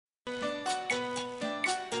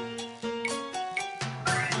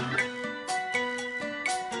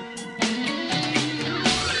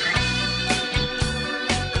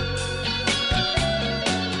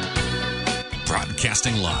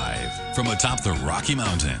Broadcasting live from atop the Rocky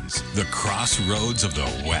Mountains, the crossroads of the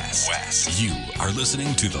West. You are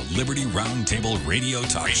listening to the Liberty Roundtable Radio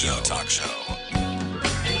Talk Show.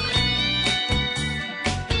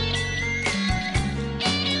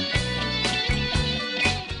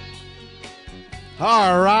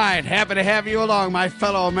 All right, happy to have you along, my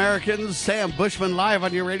fellow Americans. Sam Bushman live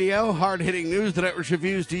on your radio. Hard-hitting news the network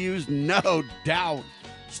refused to use, no doubt,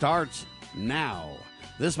 starts now.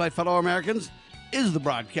 This, my fellow Americans, is the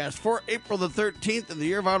broadcast for April the 13th in the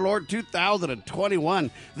year of our Lord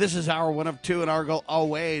 2021. This is our one of two, and our goal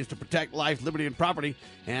always to protect life, liberty, and property,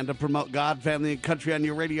 and to promote God, family, and country on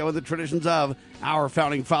your radio and the traditions of our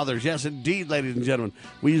founding fathers. Yes, indeed, ladies and gentlemen,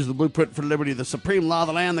 we use the blueprint for liberty, the supreme law of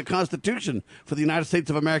the land, the Constitution for the United States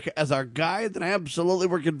of America as our guide, and absolutely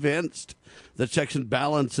we're convinced the checks and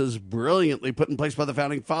balances brilliantly put in place by the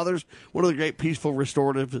founding fathers, one of the great peaceful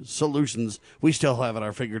restorative solutions we still have at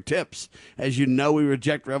our fingertips. As you know, we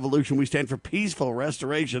reject revolution. We stand for peaceful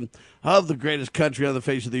restoration of the greatest country on the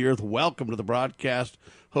face of the earth. Welcome to the broadcast.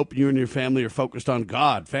 Hope you and your family are focused on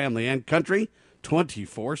God, family, and country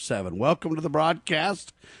 24/7. Welcome to the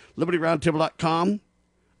broadcast. LibertyRoundtable.com,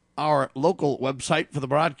 our local website for the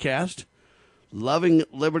broadcast.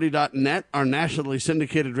 LovingLiberty.net, our nationally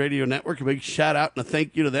syndicated radio network. A big shout out and a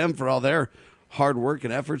thank you to them for all their hard work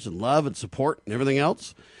and efforts and love and support and everything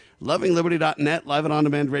else. LovingLiberty.net, live and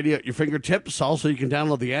on-demand radio at your fingertips. Also, you can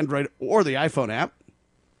download the Android or the iPhone app.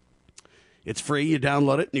 It's free. You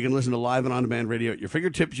download it, and you can listen to live and on-demand radio at your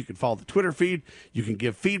fingertips. You can follow the Twitter feed. You can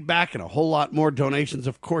give feedback and a whole lot more. Donations,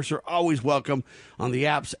 of course, are always welcome on the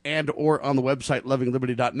apps and or on the website,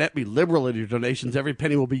 lovingliberty.net. Be liberal in your donations. Every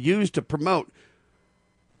penny will be used to promote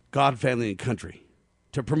God, family, and country,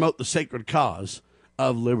 to promote the sacred cause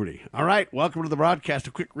of liberty. All right, welcome to the broadcast.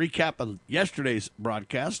 A quick recap of yesterday's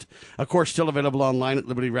broadcast. Of course, still available online at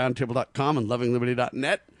libertyroundtable.com and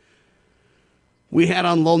lovingliberty.net. We had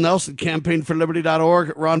on Lowell Nelson, campaignforliberty.org,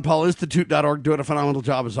 ronpaulinstitute.org, doing a phenomenal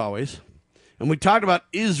job as always. And we talked about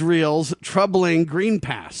Israel's troubling Green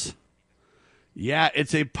Pass. Yeah,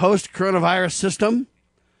 it's a post-coronavirus system.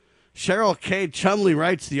 Cheryl K. Chumley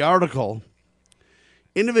writes the article.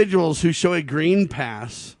 Individuals who show a Green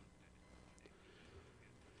Pass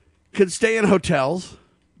could stay in hotels,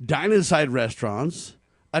 dine inside restaurants,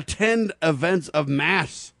 attend events of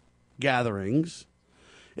mass gatherings.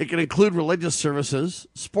 It can include religious services,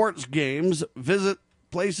 sports games, visit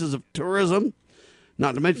places of tourism,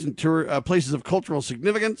 not to mention places of cultural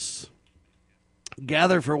significance,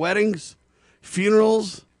 gather for weddings,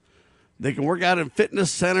 funerals. They can work out in fitness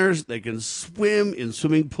centers. They can swim in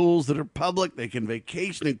swimming pools that are public. They can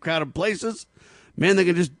vacation in crowded places. Man, they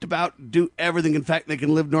can just about do everything. In fact, they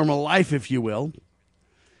can live normal life, if you will,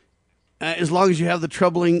 as long as you have the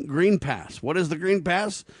troubling Green Pass. What is the Green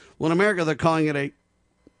Pass? Well, in America, they're calling it a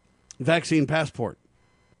vaccine passport.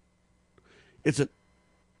 It's an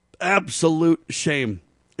absolute shame.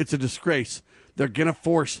 It's a disgrace. They're going to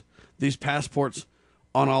force these passports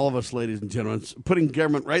on all of us, ladies and gentlemen. It's putting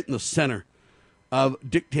government right in the center of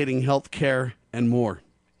dictating health care and more.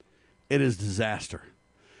 It is disaster.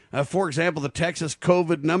 For example, the Texas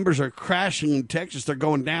COVID numbers are crashing in Texas. They're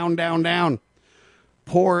going down, down, down.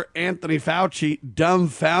 Poor Anthony Fauci,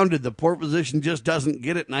 dumbfounded. The poor physician just doesn't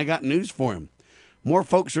get it, and I got news for him. More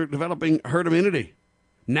folks are developing herd immunity,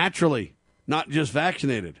 naturally, not just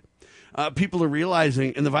vaccinated. People are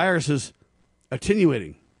realizing, and the virus is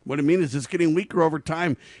attenuating. What I mean is it's getting weaker over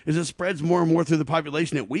time. As it spreads more and more through the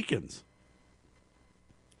population, it weakens.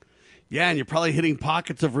 Yeah, and you're probably hitting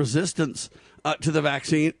pockets of resistance to the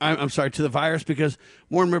vaccine. To the virus, because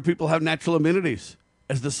more and more people have natural immunities.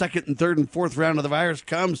 As the second and third and fourth round of the virus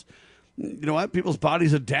comes, you know what? People's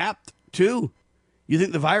bodies adapt too. You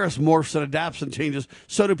think the virus morphs and adapts and changes.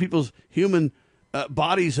 So do people's human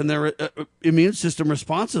bodies and their immune system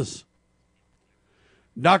responses.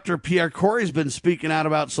 Dr. Pierre Corey's been speaking out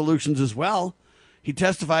about solutions as well. He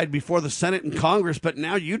testified before the Senate and Congress, but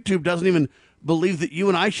now YouTube doesn't even believe that you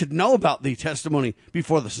and I should know about the testimony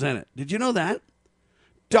before the Senate. Did you know that?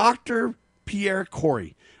 Dr. Pierre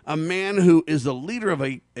Corey, a man who is the leader of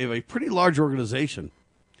a pretty large organization,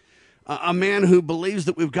 a man who believes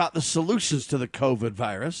that we've got the solutions to the COVID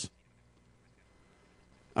virus.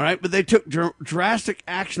 All right, but they took drastic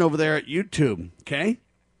action over there at YouTube, okay?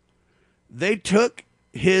 They took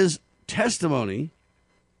his testimony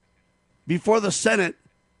before the Senate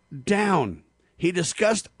down. He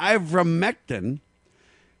discussed ivermectin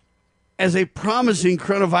as a promising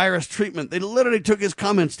coronavirus treatment. They literally took his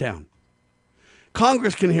comments down.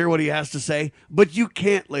 Congress can hear what he has to say, but you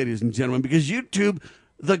can't, ladies and gentlemen, because YouTube,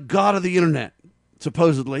 the god of the internet,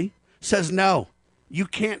 supposedly, says no. You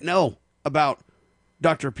can't know about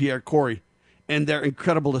Dr. Pierre Corey and their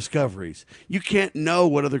incredible discoveries. You can't know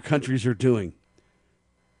what other countries are doing.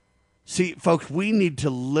 See, folks, we need to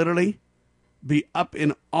literally be up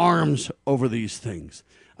in arms over these things.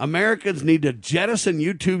 Americans need to jettison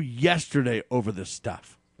YouTube yesterday over this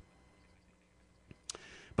stuff.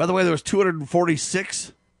 By the way, there was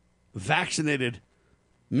 246 vaccinated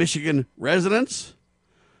Michigan residents.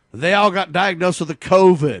 They all got diagnosed with the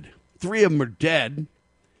COVID. 3 of them are dead.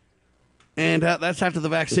 And that's after the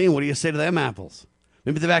vaccine. What do you say to them apples?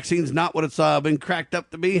 Maybe the vaccine's not what it's been cracked up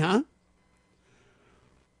to be, huh?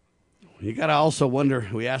 You got to also wonder,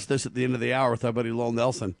 we asked this at the end of the hour with our buddy Lowell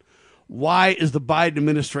Nelson, why is the Biden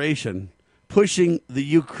administration pushing the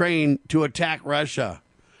Ukraine to attack Russia?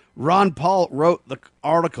 Ron Paul wrote the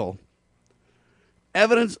article,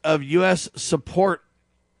 Evidence of U.S. Support,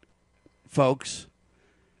 folks,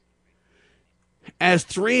 as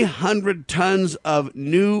 300 tons of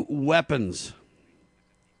new weapons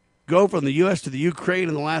go from the U.S. to the Ukraine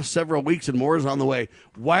in the last several weeks and more is on the way.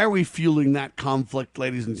 Why are we fueling that conflict,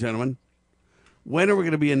 ladies and gentlemen? When are we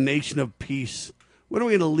going to be a nation of peace? When are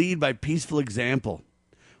we going to lead by peaceful example?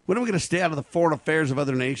 When are we going to stay out of the foreign affairs of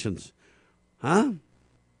other nations? Huh?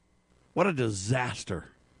 What a disaster.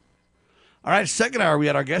 All right, second hour, we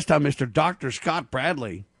had our guest on, Mr. Dr. Scott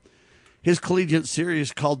Bradley. His collegiate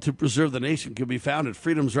series called To Preserve the Nation can be found at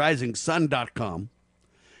freedomsrisingsun.com.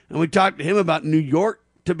 And we talked to him about New York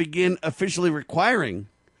to begin officially requiring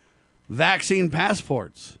vaccine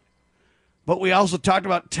passports. But we also talked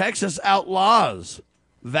about Texas outlaws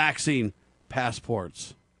vaccine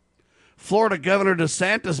passports. Florida Governor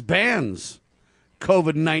DeSantis bans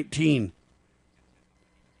COVID-19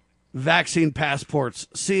 vaccine passports.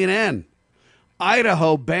 CNN.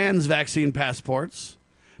 Idaho bans vaccine passports,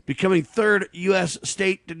 becoming third U.S.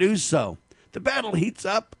 state to do so. The battle heats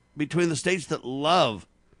up between the states that love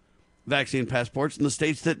vaccine passports and the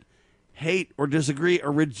states that hate or disagree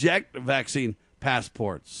or reject vaccine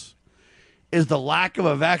passports. Is the lack of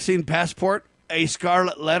a vaccine passport a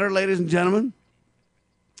scarlet letter, ladies and gentlemen?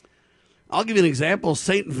 I'll give you an example.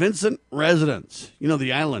 St. Vincent residents, you know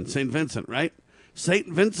the island, St. Vincent, right? St.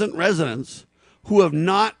 Vincent residents who have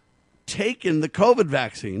not taken the COVID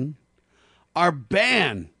vaccine are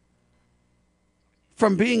banned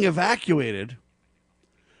from being evacuated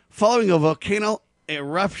following a volcano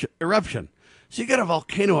eruption. So you got a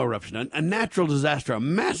volcano eruption, a natural disaster, a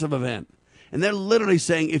massive event. And they're literally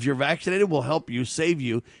saying, if you're vaccinated, we'll help you, save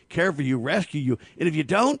you, care for you, rescue you. And if you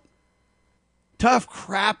don't, tough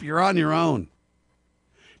crap, you're on your own.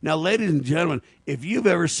 Now, ladies and gentlemen, if you've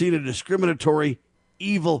ever seen a discriminatory,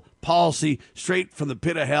 evil policy straight from the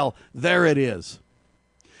pit of hell, there it is.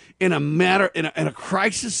 In a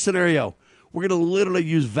crisis scenario, we're going to literally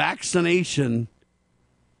use vaccination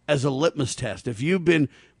as a litmus test. If you've been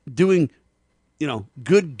doing,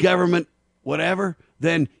 good government, whatever,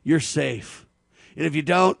 then you're safe. And if you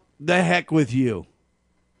don't, the heck with you.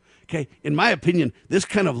 Okay, in my opinion, this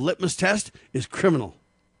kind of litmus test is criminal.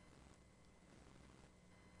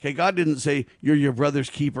 Okay, God didn't say you're your brother's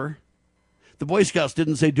keeper. The Boy Scouts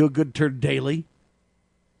didn't say do a good turn daily.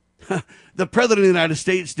 The President of the United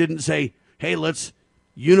States didn't say, hey, let's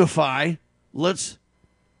unify. What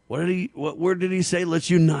word did he say? Let's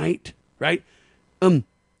unite, right?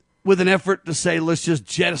 With an effort to say, let's just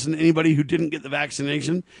jettison anybody who didn't get the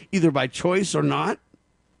vaccination, either by choice or not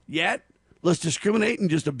yet. Let's discriminate and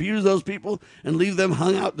just abuse those people and leave them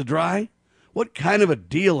hung out to dry. What kind of a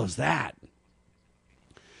deal is that?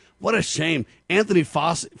 What a shame. Anthony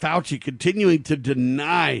Fauci continuing to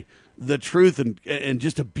deny the truth and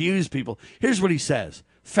just abuse people. Here's what he says.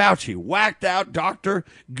 Fauci, whacked out Dr.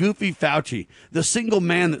 Goofy Fauci, the single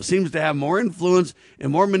man that seems to have more influence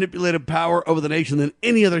and more manipulative power over the nation than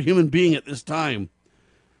any other human being at this time.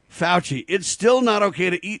 Fauci, it's still not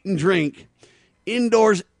okay to eat and drink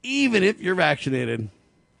indoors even if you're vaccinated.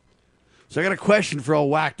 So I got a question for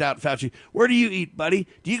old whacked out Fauci. Where do you eat, buddy?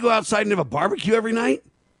 Do you go outside and have a barbecue every night?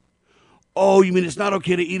 Oh, you mean it's not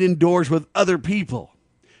okay to eat indoors with other people?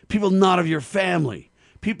 People not of your family.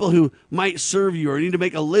 People who might serve you or need to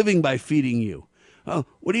make a living by feeding you. Oh,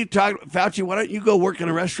 what are you talking about? Fauci, why don't you go work in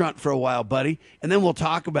a restaurant for a while, buddy, and then we'll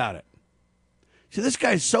talk about it. See, this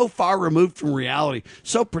guy's so far removed from reality,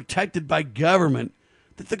 so protected by government,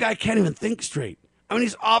 that the guy can't even think straight. I mean,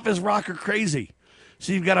 he's off his rocker crazy.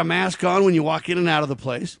 So you've got a mask on when you walk in and out of the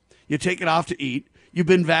place. You take it off to eat. You've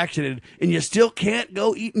been vaccinated, and you still can't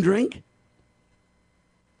go eat and drink?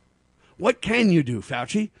 What can you do,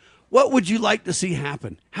 Fauci? What would you like to see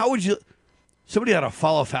happen? Somebody ought to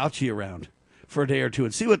follow Fauci around for a day or two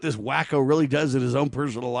and see what this wacko really does in his own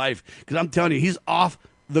personal life. Because I'm telling you, he's off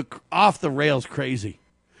the rails crazy.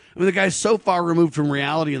 I mean, the guy's so far removed from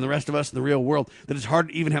reality and the rest of us in the real world that it's hard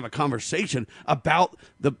to even have a conversation about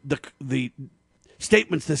the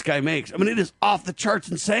statements this guy makes. I mean, it is off the charts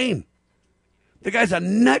insane. The guy's a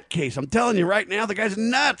nutcase. I'm telling you right now, the guy's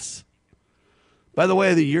nuts. By the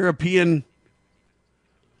way, the European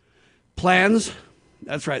plans,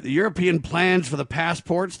 that's right, the European plans for the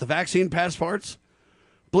passports, the vaccine passports,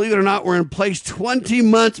 believe it or not, were in place 20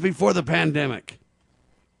 months before the pandemic.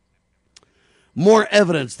 More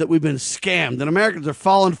evidence that we've been scammed, and Americans are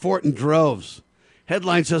falling for it in droves.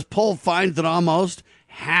 Headline says, poll finds that almost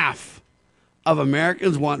half of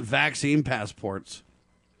Americans want vaccine passports.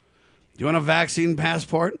 Do you want a vaccine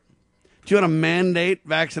passport? Do you want to mandate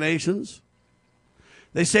vaccinations?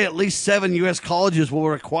 They say at least 7 U.S. colleges will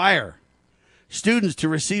require students to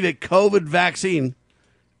receive a COVID vaccine,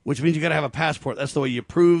 which means you got to have a passport. That's the way you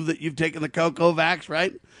prove that you've taken the CocoVax,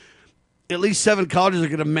 right? At least 7 colleges are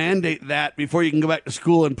going to mandate that before you can go back to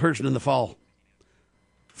school in person in the fall.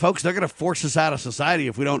 Folks, they're going to force us out of society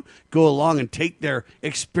if we don't go along and take their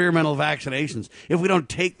experimental vaccinations, if we don't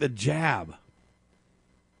take the jab.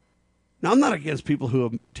 Now, I'm not against people who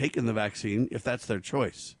have taken the vaccine if that's their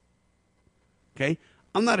choice. Okay?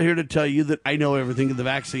 I'm not here to tell you that I know everything of the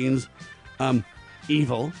vaccine's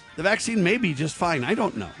evil. The vaccine may be just fine. I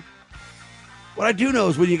don't know. What I do know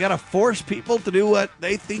is when you got to force people to do what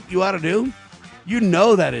they think you ought to do, you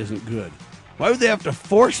know that isn't good. Why would they have to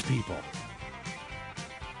force people?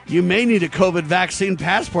 You may need a COVID vaccine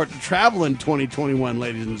passport to travel in 2021,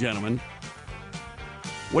 ladies and gentlemen.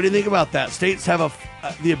 What do you think about that? States have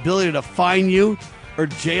the ability to fine you or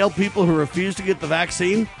jail people who refuse to get the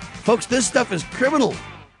vaccine. Folks, this stuff is criminal.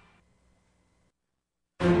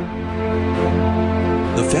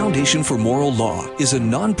 The Foundation for Moral Law is a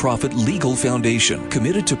nonprofit legal foundation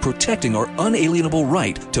committed to protecting our unalienable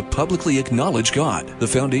right to publicly acknowledge God. The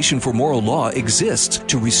Foundation for Moral Law exists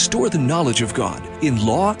to restore the knowledge of God in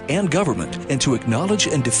law and government and to acknowledge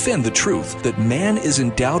and defend the truth that man is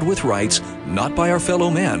endowed with rights not by our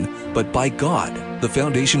fellow man, but by God. The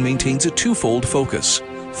foundation maintains a twofold focus.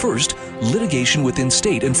 First, litigation within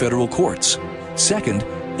state and federal courts. Second,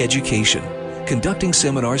 education. Conducting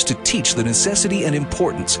seminars to teach the necessity and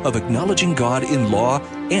importance of acknowledging God in law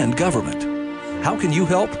and government. How can you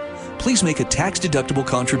help? Please make a tax-deductible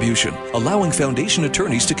contribution, allowing foundation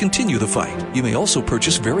attorneys to continue the fight. You may also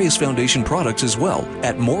purchase various foundation products as well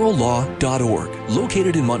at morallaw.org.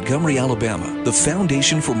 Located in Montgomery, Alabama, the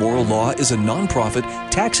Foundation for Moral Law is a nonprofit,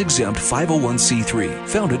 tax-exempt 501c3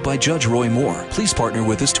 founded by Judge Roy Moore. Please partner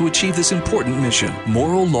with us to achieve this important mission.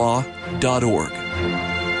 morallaw.org.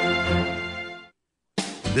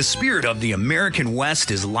 The spirit of the American West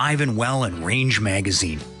is live and well in Range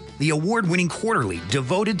Magazine, the award-winning quarterly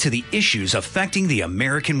devoted to the issues affecting the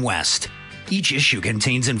American West. Each issue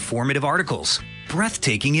contains informative articles,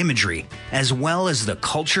 breathtaking imagery, as well as the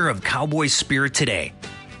culture of cowboy spirit today,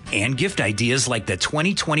 and gift ideas like the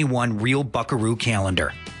 2021 Real Buckaroo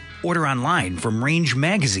calendar. Order online from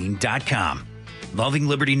rangemagazine.com. Loving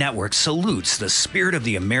Liberty Network salutes the spirit of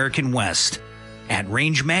the American West at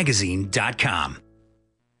rangemagazine.com.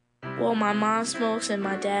 Well, my mom smokes and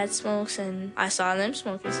my dad smokes, and I saw them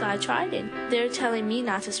smoking, so I tried it. They're telling me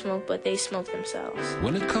not to smoke, but they smoke themselves.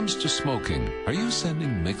 When it comes to smoking, are you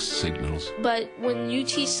sending mixed signals? But when you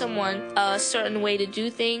teach someone a certain way to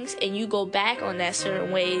do things and you go back on that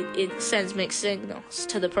certain way, it sends mixed signals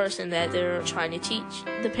to the person that they're trying to teach.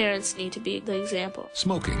 The parents need to be the example.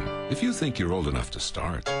 Smoking. If you think you're old enough to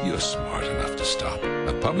start, you're smart enough to stop.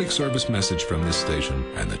 A public service message from this station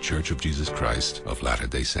and the Church of Jesus Christ of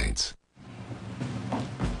Latter-day Saints.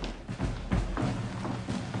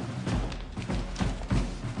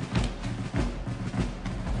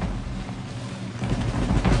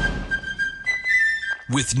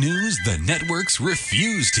 With news the networks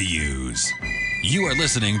refuse to use. You are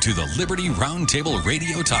listening to the Liberty Roundtable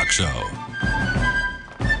Radio Talk Show.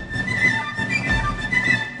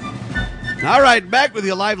 All right, back with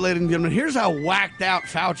you live, ladies and gentlemen. Here's how whacked out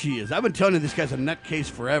Fauci is. I've been telling you this guy's a nutcase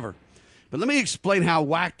forever. But let me explain how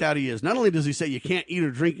whacked out he is. Not only does he say you can't eat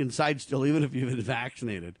or drink inside still, even if you've been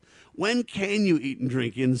vaccinated. When can you eat and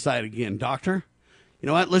drink inside again, doctor? You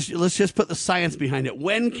know what? Let's just put the science behind it.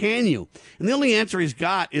 When can you? And the only answer he's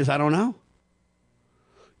got is, I don't know.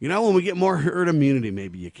 You know, when we get more herd immunity,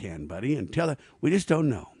 maybe you can, buddy. Until that, we just don't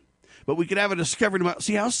know. But we could have a discovery about,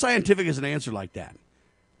 see, how scientific is an answer like that?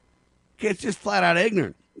 Okay, it's just flat out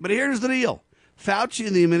ignorant. But here's the deal. Fauci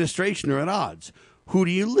and the administration are at odds. Who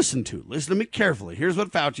do you listen to? Listen to me carefully. Here's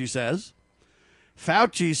what Fauci says.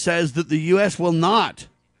 Fauci says that the U.S. will not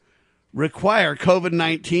require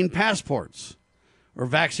COVID-19 passports or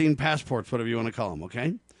vaccine passports, whatever you want to call them,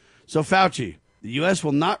 okay? So Fauci, The U.S.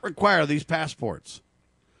 will not require these passports.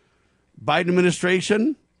 Biden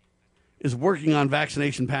administration is working on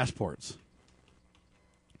vaccination passports.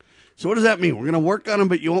 So what does that mean? We're going to work on them,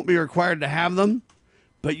 but you won't be required to have them.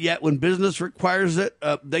 But yet when business requires it,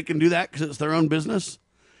 they can do that because it's their own business.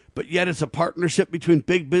 But yet it's a partnership between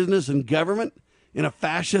big business and government in a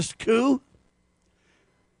fascist coup.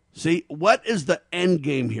 See, what is the end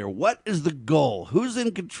game here? What is the goal? Who's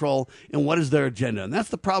in control and what is their agenda? And that's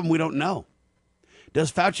the problem we don't know.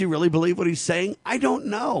 Does Fauci really believe what he's saying? I don't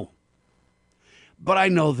know. But I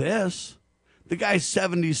know this. The guy's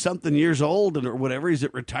 70-something years old or whatever. He's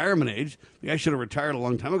at retirement age. The guy should have retired a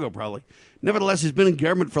long time ago, probably. Nevertheless, he's been in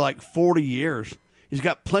government for like 40 years. He's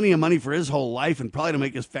got plenty of money for his whole life and probably to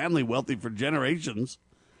make his family wealthy for generations.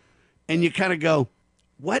 And you kind of go,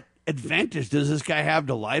 what advantage does this guy have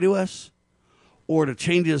to lie to us? Or to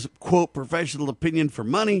change his, quote, professional opinion for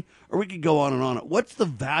money? Or we could go on and on. What's the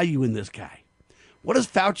value in this guy? What does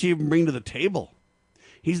Fauci even bring to the table?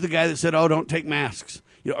 He's the guy that said, oh, don't take masks.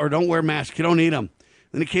 Or don't wear masks. You don't need them.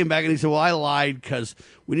 Then he came back and he said, well, I lied because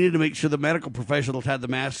we needed to make sure the medical professionals had the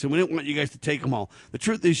masks and we didn't want you guys to take them all. The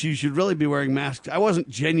truth is you should really be wearing masks. I wasn't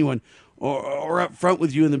genuine or up front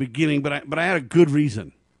with you in the beginning, but I had a good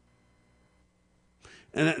reason.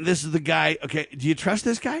 And this is the guy. Okay, do you trust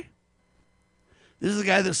this guy? This is the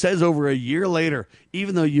guy that says over a year later,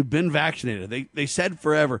 even though you've been vaccinated, they said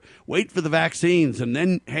forever, wait for the vaccines, and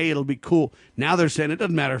then, hey, it'll be cool. Now they're saying it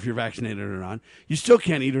doesn't matter if you're vaccinated or not. You still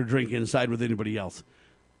can't eat or drink inside with anybody else.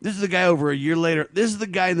 This is the guy over a year later. This is the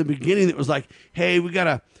guy in the beginning that was like, hey, we got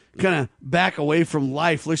to kind of back away from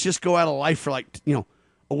life. Let's just go out of life for like,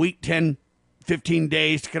 a week, 10, 15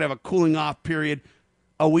 days to kind of have a cooling off period.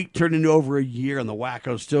 A week turned into over a year, and the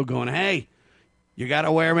wacko's still going, hey, you got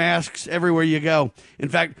to wear masks everywhere you go. In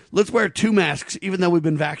fact, let's wear 2 masks even though we've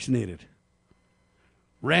been vaccinated.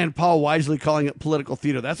 Rand Paul wisely calling it political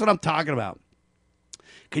theater. That's what I'm talking about.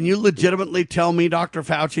 Can you legitimately tell me, Dr.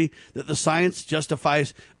 Fauci, that the science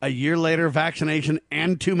justifies a year later vaccination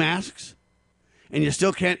and 2 masks? And you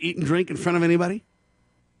still can't eat and drink in front of anybody?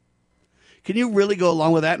 Can you really go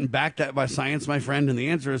along with that and back that by science, my friend? And the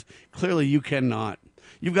answer is clearly you cannot.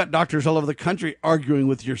 You've got doctors all over the country arguing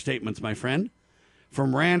with your statements, my friend.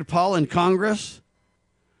 From Rand Paul in Congress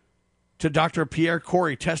to Dr. Pierre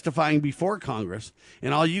Corey testifying before Congress.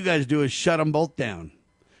 And all you guys do is shut them both down.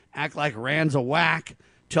 Act like Rand's a whack.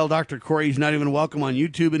 Tell Dr. Corey he's not even welcome on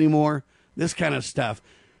YouTube anymore. This kind of stuff.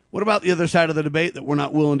 What about the other side of the debate that we're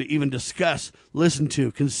not willing to even discuss, listen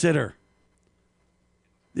to, consider?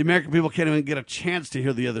 The American people can't even get a chance to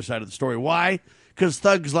hear the other side of the story. Why? Because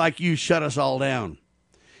thugs like you shut us all down.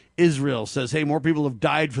 Israel says, hey, more people have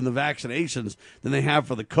died from the vaccinations than they have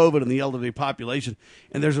for the COVID and the elderly population.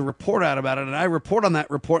 And there's a report out about it, and I report on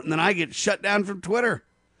that report, and then I get shut down from Twitter.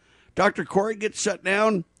 Dr. Corey gets shut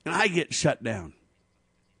down, and I get shut down.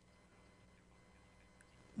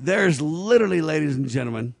 There's literally, ladies and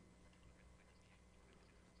gentlemen,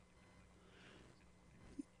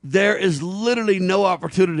 there is literally no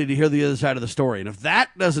opportunity to hear the other side of the story. And if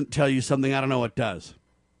that doesn't tell you something, I don't know what does.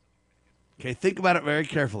 Okay, think about it very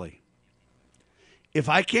carefully. If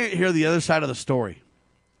I can't hear the other side of the story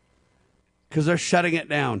because they're shutting it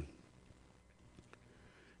down,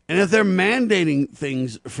 and if they're mandating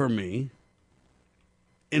things for me,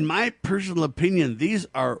 in my personal opinion, these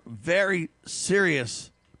are very serious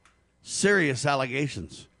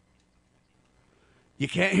allegations. You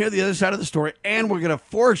can't hear the other side of the story, and we're going to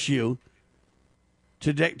force you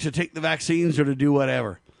to take the vaccines or to do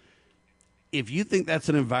whatever. If you think that's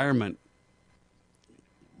an environment,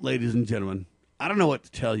 ladies and gentlemen, I don't know what to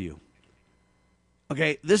tell you.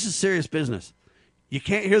 Okay, this is serious business. You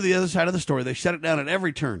can't hear the other side of the story. They shut it down at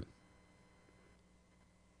every turn.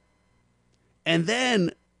 And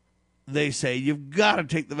then they say, you've got to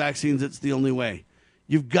take the vaccines. It's the only way.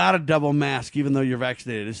 You've got to double mask even though you're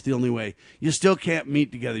vaccinated. It's the only way. You still can't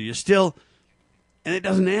meet together. And it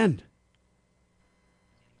doesn't end.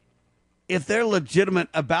 If they're legitimate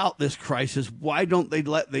about this crisis, why don't they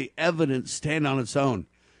let the evidence stand on its own?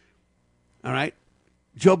 All right?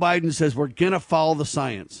 Joe Biden says we're going to follow the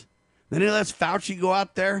science. Then he lets Fauci go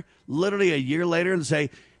out there literally a year later and say,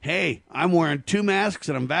 hey, I'm wearing 2 masks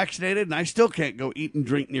and I'm vaccinated and I still can't go eat and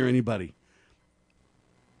drink near anybody.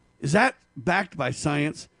 Is that backed by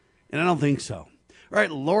science? And I don't think so. All right,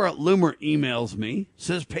 Laura Loomer emails me,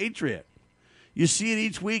 says, Patriot, you see it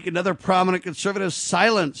each week, another prominent conservative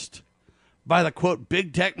silenced by the, quote,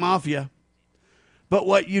 big tech mafia. But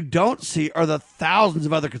what you don't see are the thousands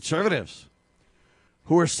of other conservatives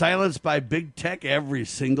who are silenced by big tech every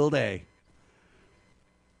single day.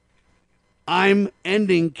 I'm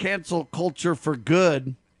ending cancel culture for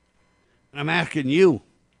good And I'm asking you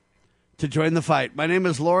to join the fight. My name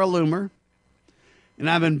is Laura Loomer, and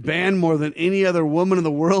I've been banned more than any other woman in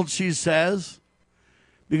the world, she says,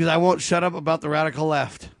 because I won't shut up about the radical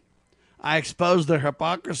left. I expose their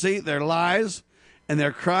hypocrisy, their lies, and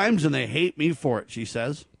their crimes, and they hate me for it, she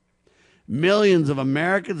says. Millions of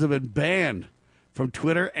Americans have been banned from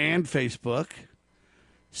Twitter and Facebook.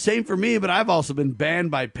 Same for me, but I've also been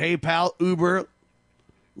banned by PayPal, Uber,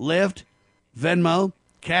 Lyft, Venmo,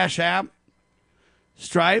 Cash App,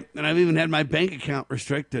 Stripe, and I've even had my bank account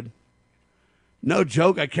restricted. No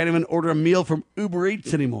joke, I can't even order a meal from Uber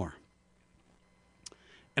Eats anymore.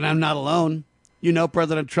 And I'm not alone. You know,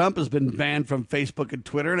 President Trump has been banned from Facebook and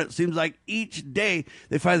Twitter, and it seems like each day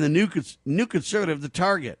they find the new conservative to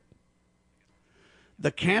target. The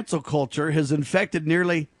cancel culture has infected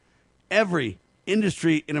nearly every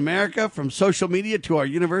industry in America, from social media to our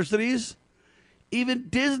universities. Even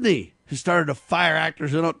Disney has started to fire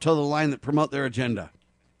actors who don't toe the line that promote their agenda.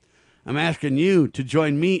 I'm asking you to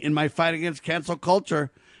join me in my fight against cancel culture,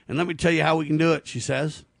 and let me tell you how we can do it, she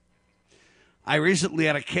says. I recently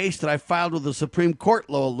had a case that I filed with the Supreme Court,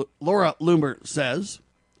 Laura Loomer says,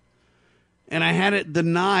 and I had it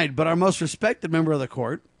denied, but our most respected member of the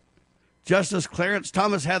court, Justice Clarence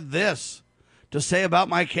Thomas, had this to say about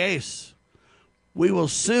my case. We will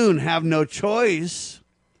soon have no choice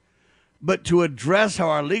but to address how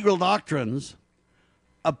our legal doctrines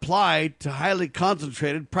apply to highly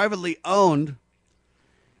concentrated, privately owned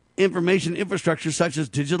information infrastructure such as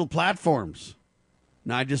digital platforms.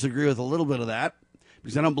 Now, I disagree with a little bit of that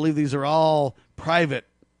because I don't believe these are all private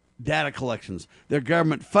data collections. They're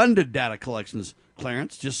government-funded data collections,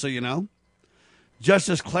 Clarence, just so you know.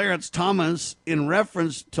 Justice Clarence Thomas, in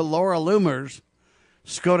reference to Laura Loomer's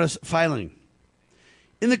SCOTUS filing.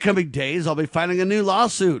 In the coming days, I'll be filing a new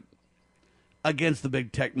lawsuit against the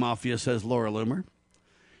big tech mafia, says Laura Loomer.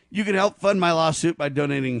 You can help fund my lawsuit by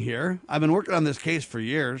donating here. I've been working on this case for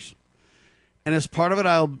years. And as part of it,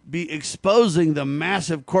 I'll be exposing the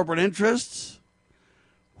massive corporate interests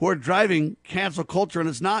who are driving cancel culture. And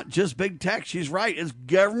it's not just big tech. She's right. It's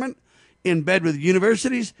government in bed with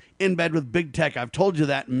universities, in bed with big tech. I've told you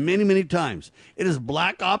that many, many times. It is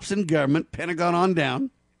black ops in government, Pentagon on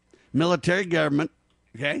down, military government,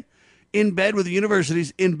 okay? In bed with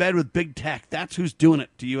universities, in bed with big tech. That's who's doing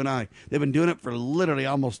it to you and I. They've been doing it for literally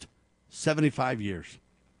almost 75 years.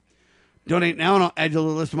 Donate now, and I'll add you to the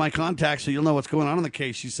list of my contacts so you'll know what's going on in the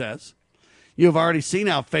case, she says. You have already seen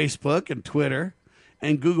how Facebook and Twitter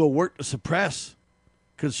and Google work to suppress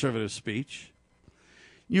conservative speech.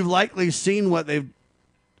 You've likely seen what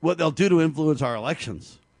they'll do to influence our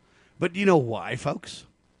elections. But do you know why, folks?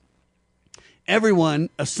 Everyone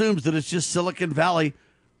assumes that it's just Silicon Valley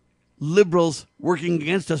liberals working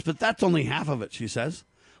against us, but that's only half of it, she says.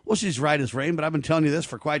 Well, she's right as rain, but I've been telling you this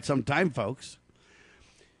for quite some time, folks.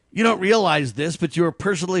 You don't realize this, but you are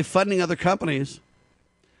personally funding other companies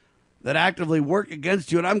that actively work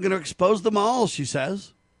against you, and I'm going to expose them all, she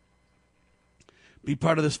says. Be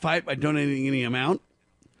part of this fight by donating any amount,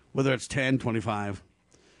 whether it's 10, 25.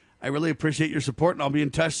 I really appreciate your support, and I'll be in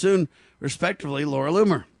touch soon. Respectively, Laura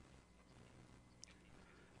Loomer.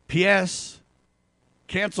 P.S.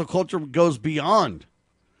 Cancel culture goes beyond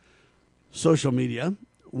social media.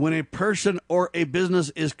 When a person or a business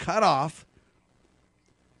is cut off,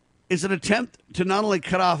 it's an attempt to not only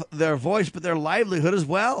cut off their voice, but their livelihood as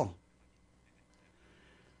well.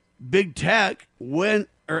 Big tech aims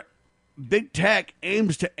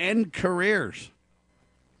to end careers,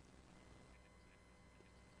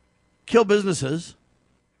 kill businesses,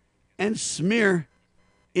 and smear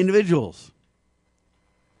individuals.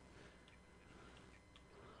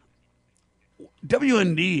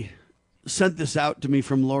 WND sent this out to me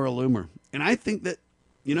from Laura Loomer, and I think that,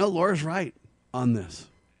 Laura's right on this.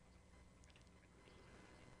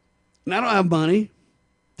 And I don't have money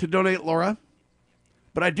to donate, Laura,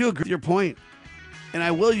 but I do agree with your point. And I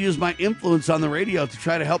will use my influence on the radio to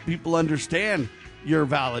try to help people understand your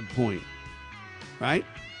valid point. Right?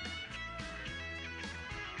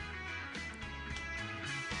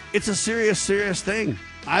 It's a serious, serious thing.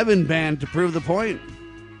 I've been banned to prove the point.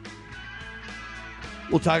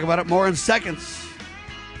 We'll talk about it more in seconds.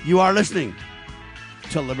 You are listening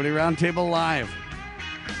to Liberty Roundtable Live.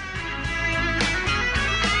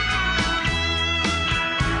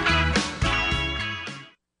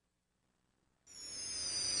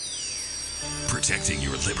 Protecting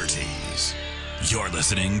your liberties. You're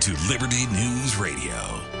listening to Liberty News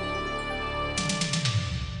Radio.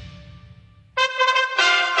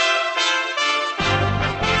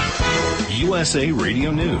 USA Radio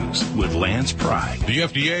News with Lance Pry. The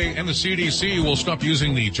FDA and the CDC will stop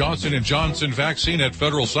using the Johnson & Johnson vaccine at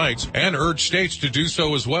federal sites and urge states to do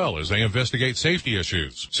so as well as they investigate safety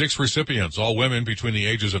issues. 6 recipients, all women between the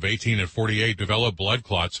ages of 18 and 48, developed blood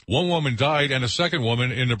clots. 1 woman died and a second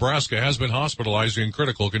woman in Nebraska has been hospitalized in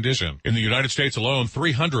critical condition. In the United States alone,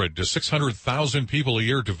 300 to 600,000 people a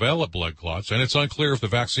year develop blood clots, and it's unclear if the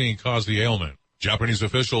vaccine caused the ailment. Japanese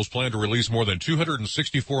officials plan to release more than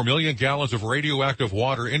 264 million gallons of radioactive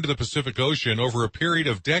water into the Pacific Ocean over a period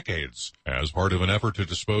of decades as part of an effort to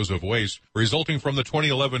dispose of waste resulting from the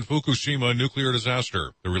 2011 Fukushima nuclear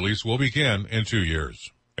disaster. The release will begin in 2 years.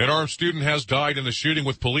 An armed student has died in the shooting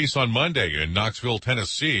with police on Monday in Knoxville,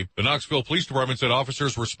 Tennessee. The Knoxville Police Department said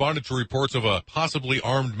officers responded to reports of a possibly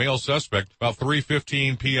armed male suspect about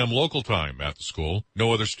 3:15 p.m. local time at the school.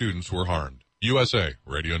 No other students were harmed. USA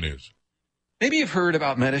Radio News. Maybe you've heard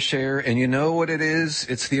about Medi-Share and you know what it is.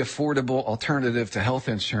 It's the affordable alternative to health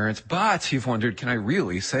insurance, but you've wondered, can I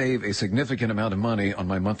really save a significant amount of money on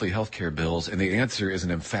my monthly health care bills? And the answer is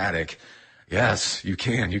an emphatic yes, you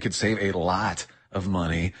can. You could save a lot of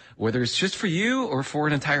money, whether it's just for you or for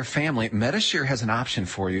an entire family. Medi-Share has an option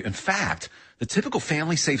for you. In fact, the typical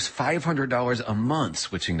family saves $500 a month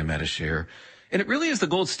switching to Medi-Share. And it really is the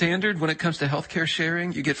gold standard when it comes to healthcare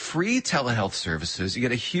sharing. You get free telehealth services. You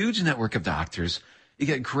get a huge network of doctors. You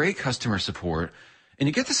get great customer support. And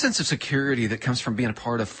you get the sense of security that comes from being a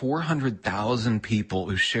part of 400,000 people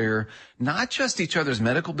who share not just each other's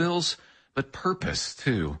medical bills, but purpose,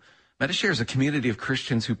 too. Medi-Share is a community of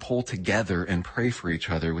Christians who pull together and pray for each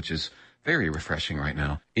other, which is very refreshing right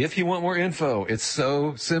now. If you want more info, it's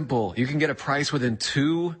so simple. You can get a price within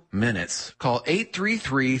 2 minutes. Call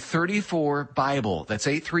 833-34-BIBLE. That's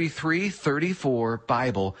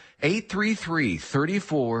 833-34-BIBLE.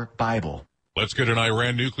 833-34-BIBLE. Let's get an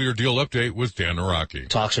Iran nuclear deal update with Dan Naraki.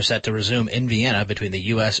 Talks are set to resume in Vienna between the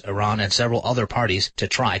U.S., Iran, and several other parties to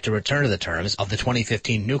try to return to the terms of the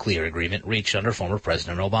 2015 nuclear agreement reached under former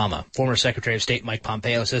President Obama. Former Secretary of State Mike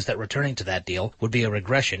Pompeo says that returning to that deal would be a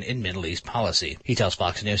regression in Middle East policy. He tells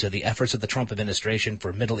Fox News that the efforts of the Trump administration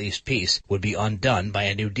for Middle East peace would be undone by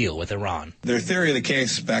a new deal with Iran. Their theory of the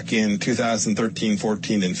case back in 2013,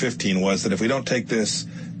 14, and 15 was that if we don't take this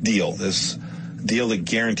deal that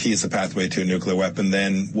guarantees the pathway to a nuclear weapon,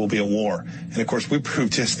 then we'll be at war. And of course, we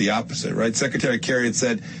proved just the opposite, right? Secretary Kerry had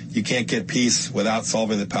said you can't get peace without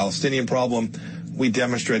solving the Palestinian problem. We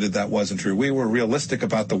demonstrated that wasn't true. We were realistic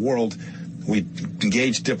about the world. We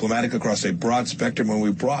engaged diplomatically across a broad spectrum when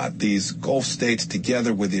we brought these Gulf states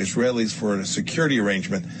together with the Israelis for a security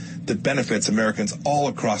arrangement that benefits Americans all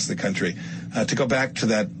across the country. To go back to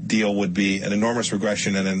that deal would be an enormous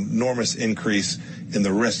regression and an enormous increase in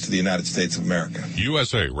the risk to the United States of America.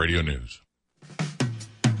 USA Radio News.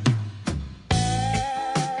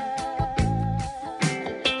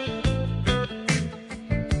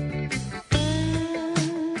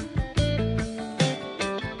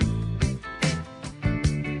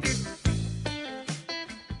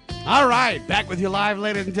 All right, back with you live,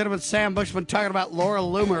 ladies and gentlemen. Sam Bushman talking about Laura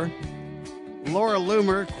Loomer. Laura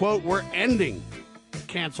Loomer, quote, "We're ending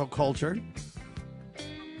cancel culture.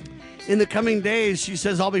 In the coming days," she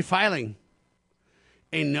says, "I'll be filing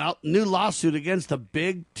a new lawsuit against the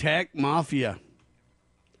big tech mafia."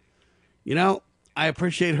 You know, I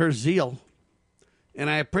appreciate her zeal, and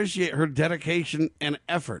I appreciate her dedication and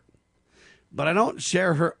effort, but I don't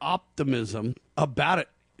share her optimism about it.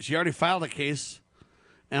 She already filed a case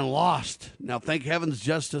and lost. Now, thank heavens,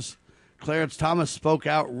 Justice Clarence Thomas spoke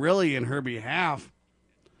out really in her behalf.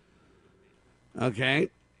 Okay.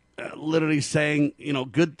 Literally saying, you know,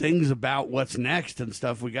 good things about what's next and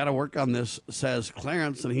stuff. We got to work on this, says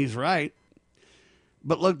Clarence, and he's right.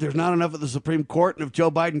 But look, there's not enough at the Supreme Court, and if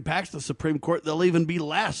Joe Biden packs the Supreme Court, there'll even be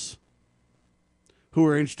less who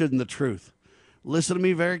are interested in the truth. Listen to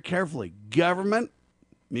me very carefully. Government,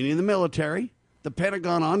 meaning the military, the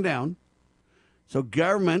Pentagon on down, so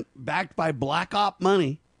government backed by black op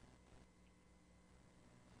money.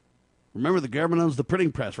 Remember, the government owns the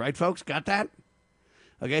printing press, right, folks? Got that?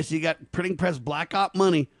 Okay, so you got printing press black op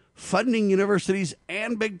money funding universities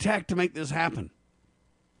and big tech to make this happen.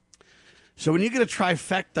 So when you get a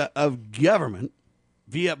trifecta of government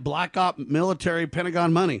via black op military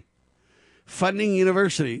Pentagon money funding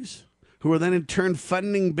universities, who are then in turn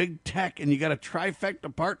funding big tech, and you got a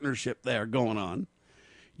trifecta partnership there going on,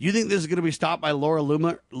 you think this is going to be stopped by Laura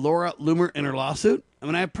Loomer in her lawsuit? I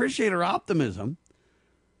mean, I appreciate her optimism.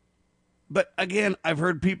 But again, I've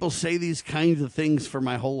heard people say these kinds of things for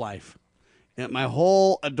my whole life. And my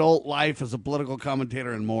whole adult life as a political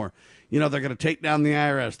commentator and more. You know, they're going to take down the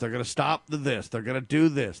IRS. They're going to stop this. They're going to do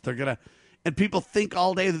this. They're going to... And people think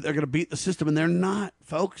all day that they're going to beat the system, and they're not,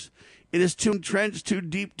 folks. It is too entrenched, too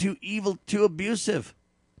deep, too evil, too abusive.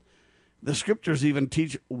 The scriptures even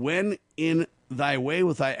teach, when in thy way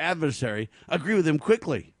with thy adversary, agree with him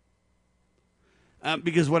quickly.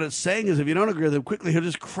 Because what it's saying is if you don't agree with him quickly, he'll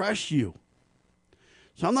just crush you.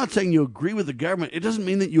 So I'm not saying you agree with the government. It doesn't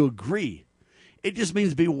mean that you agree. It just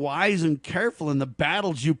means be wise and careful in the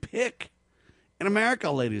battles you pick in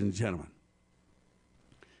America, ladies and gentlemen.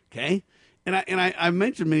 Okay? And I've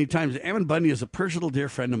mentioned many times, Ammon Bundy is a personal dear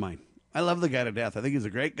friend of mine. I love the guy to death. I think he's a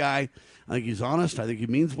great guy. I think he's honest. I think he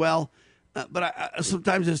means well. But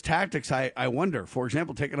sometimes his tactics, I wonder. For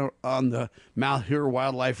example, taking on the Malheur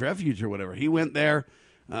Wildlife Refuge or whatever. He went there,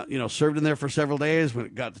 served in there for several days,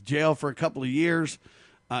 got to jail for a couple of years.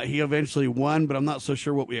 He eventually won, but I'm not so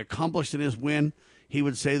sure what we accomplished in his win. He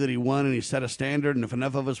would say that he won and he set a standard, and if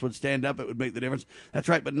enough of us would stand up, it would make the difference. That's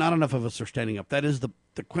right, but not enough of us are standing up. That is the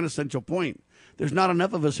quintessential point. There's not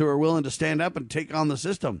enough of us who are willing to stand up and take on the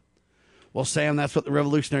system. Well, Sam, that's what the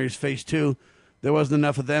revolutionaries faced too. There wasn't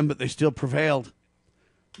enough of them, but they still prevailed.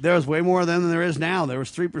 There was way more of them than there is now. There was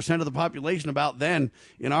 3% of the population about then.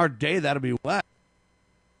 In our day, that'll be what?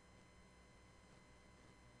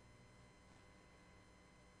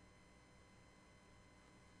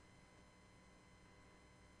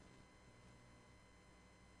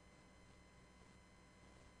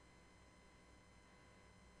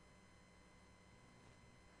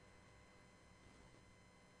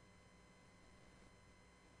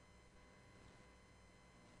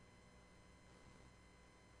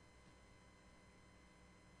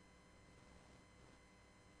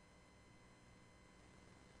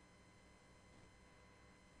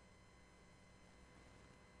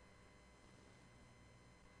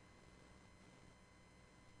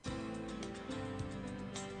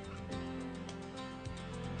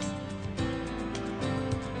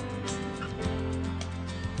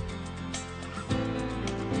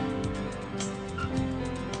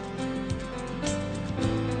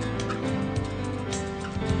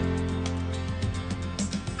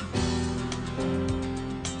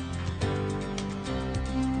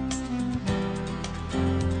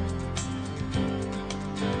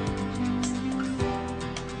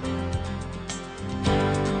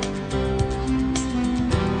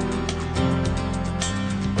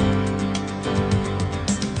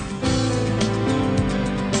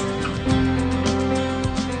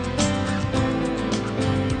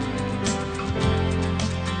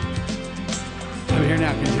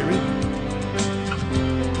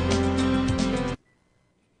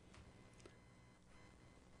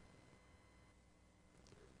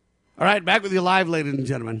 All right, back with you live, ladies and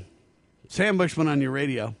gentlemen. Sam Bushman on your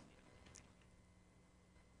radio.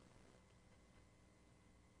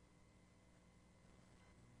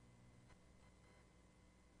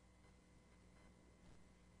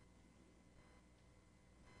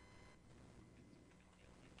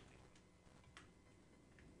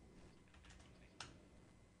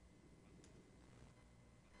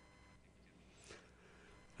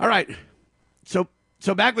 All right,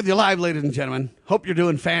 So back with you live, ladies and gentlemen. Hope you're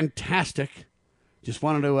doing fantastic. Just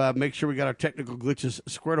wanted to make sure we got our technical glitches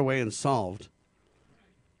squared away and solved.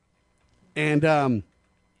 And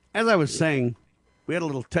as I was saying, we had a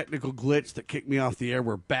little technical glitch that kicked me off the air.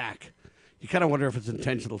 We're back. You kind of wonder if it's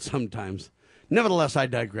intentional sometimes. Nevertheless, I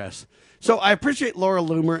digress. So I appreciate Laura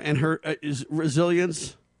Loomer and her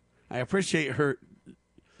resilience. I appreciate her,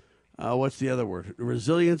 what's the other word?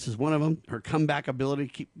 Resilience is one of them. Her comeback ability,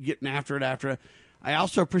 keep getting after it. I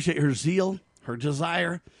also appreciate her zeal, her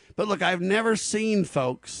desire. But look, I've never seen,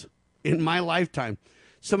 folks, in my lifetime,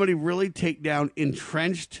 somebody really take down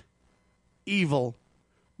entrenched, evil,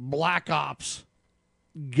 black ops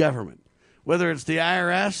government. Whether it's the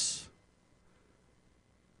IRS,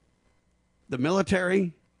 the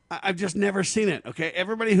military, I've just never seen it, okay?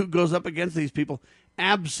 Everybody who goes up against these people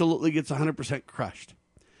absolutely gets 100% crushed.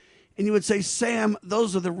 And you would say, Sam,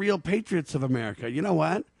 those are the real patriots of America. You know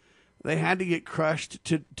what? They had to get crushed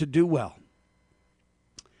to do well.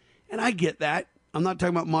 And I get that. I'm not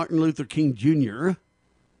talking about Martin Luther King Jr.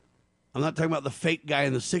 I'm not talking about the fake guy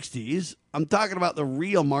in the 60s. I'm talking about the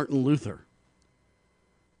real Martin Luther.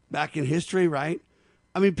 Back in history, right?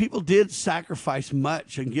 I mean, people did sacrifice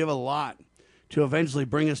much and give a lot to eventually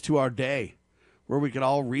bring us to our day where we could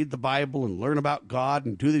all read the Bible and learn about God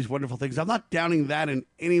and do these wonderful things. I'm not downing that in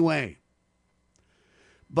any way.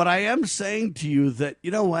 But I am saying to you that, you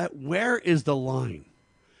know what? Where is the line?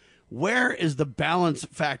 Where is the balance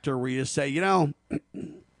factor where you say, you know,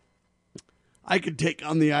 I could take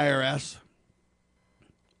on the IRS.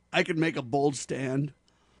 I could make a bold stand.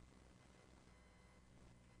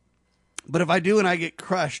 But if I do and I get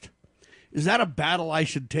crushed, Is that a battle I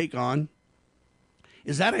should take on?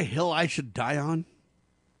 Is that a hill I should die on?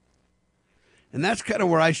 And that's kind of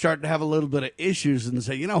where I start to have a little bit of issues and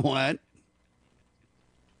say, you know what?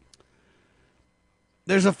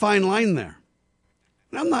 There's a fine line there.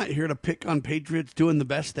 And I'm not here to pick on patriots doing the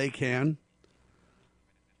best they can.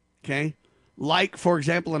 Okay? Like, for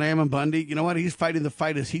example, an Ammon Bundy, you know what? He's fighting the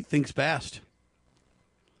fight as he thinks best.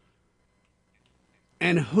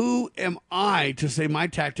 And who am I to say my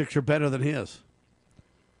tactics are better than his?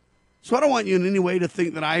 So I don't want you in any way to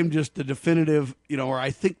think that I'm just the definitive, or I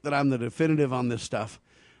think that I'm the definitive on this stuff.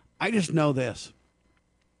 I just know this.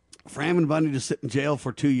 For Ammon Bundy to sit in jail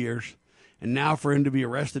for 2 years, and now for him to be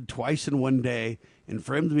arrested twice in one day, and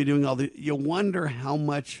for him to be doing all the, you wonder how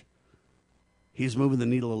much he's moving the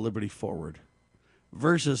needle of liberty forward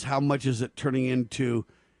versus how much is it turning into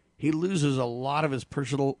he loses a lot of his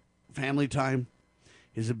personal family time,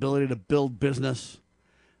 his ability to build business.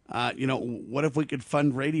 What if we could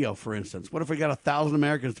fund radio, for instance? What if we got 1,000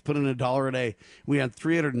 Americans to put in $1 a day? We had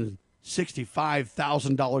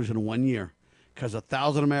 $365,000 in 1 year because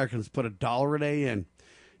 1,000 Americans put $1 a day in.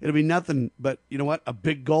 It'll be nothing but, you know what, a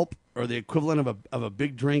big gulp or the equivalent of a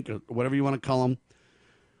big drink or whatever you want to call them.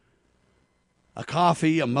 A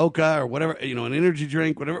coffee, a mocha, or whatever, an energy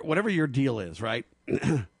drink, whatever your deal is, right?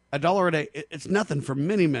 $1 a day, it's nothing for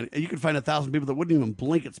many. You can find 1,000 people that wouldn't even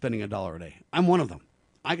blink at spending $1 a day. I'm one of them.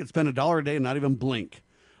 I could spend $1 a day and not even blink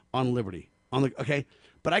on liberty. Okay?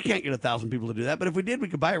 But I can't get 1,000 people to do that. But if we did, we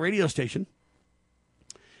could buy a radio station,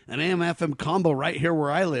 an AM/FM combo right here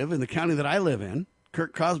where I live, in the county that I live in.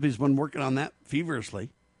 Kirk Crosby's been working on that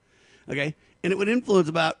feverishly. Okay? And it would influence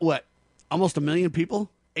about, almost 1 million people?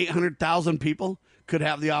 800,000 people could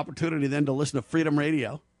have the opportunity then to listen to Freedom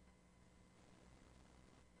Radio.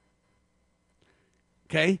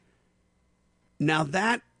 Okay? Now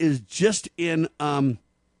that is just in my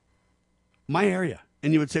area.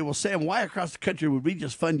 And you would say, well, Sam, why across the country would we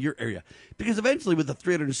just fund your area? Because eventually with the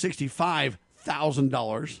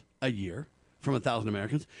 $365,000 a year from 1,000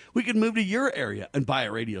 Americans, we could move to your area and buy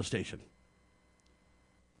a radio station.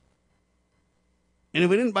 And if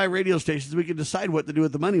we didn't buy radio stations, we could decide what to do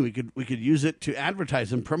with the money. We could use it to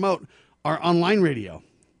advertise and promote our online radio.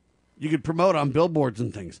 You could promote on billboards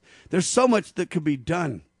and things. There's so much that could be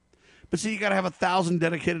done. But see, you got to have 1,000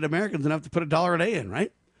 dedicated Americans enough to put $1 a day in,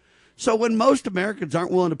 right? So when most Americans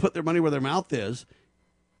aren't willing to put their money where their mouth is,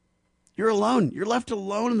 you're alone. You're left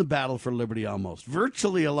alone in the battle for liberty almost,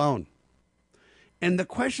 virtually alone. And the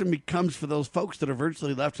question becomes for those folks that are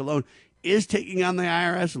virtually left alone, is taking on the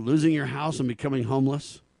IRS, losing your house, and becoming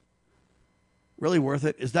homeless really worth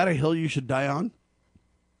it? Is that a hill you should die on?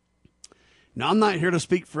 Now, I'm not here to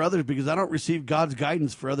speak for others because I don't receive God's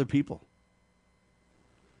guidance for other people.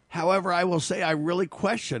 However, I will say I really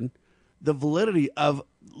question the validity of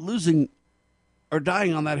losing or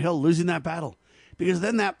dying on that hill, losing that battle. Because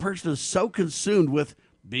then that person is so consumed with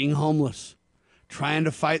being homeless, trying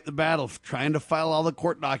to fight the battle, trying to file all the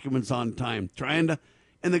court documents on time,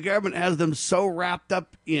 and the government has them so wrapped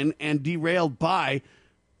up in and derailed by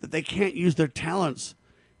that they can't use their talents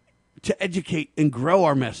to educate and grow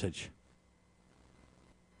our message.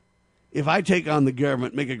 If I take on the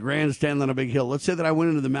government, make a grandstand on a big hill, let's say that I went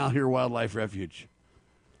into the Malheur Wildlife Refuge.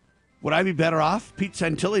 Would I be better off? Pete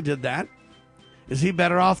Santilli did that. Is he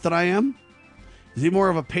better off than I am? Is he more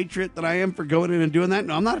of a patriot than I am for going in and doing that?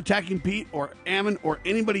 No, I'm not attacking Pete or Ammon or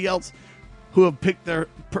anybody else who have picked their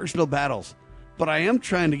personal battles. But I am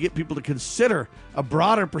trying to get people to consider a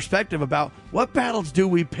broader perspective about what battles do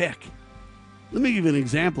we pick. Let me give you an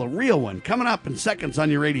example, a real one, coming up in seconds on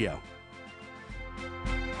your radio.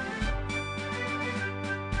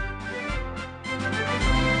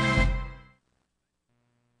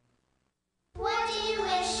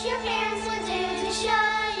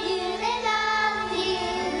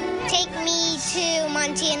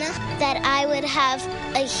 Montana, that I would have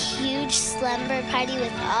a huge slumber party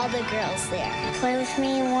with all the girls there. Play with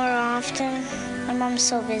me more often. My mom's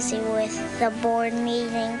so busy with the board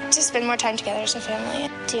meeting. To spend more time together as a family.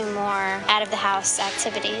 Do more out-of-the-house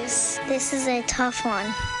activities. This is a tough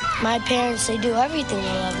one. My parents, they do everything. They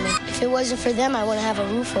love me. If it wasn't for them, I wouldn't have a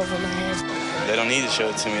roof over my head. They don't need to show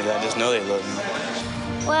it to me. I just know they love me.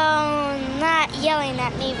 Well, not yelling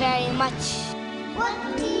at me very much.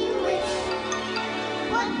 What do you wish?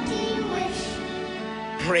 What do you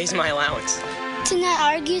wish? Raise my allowance. To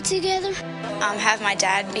not argue together. Have my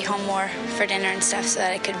dad be home more for dinner and stuff so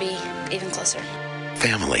that it could be even closer.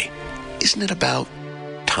 Family. Isn't it about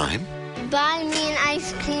time? Buy me an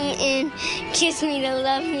ice cream and kiss me to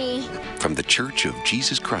love me. From the Church of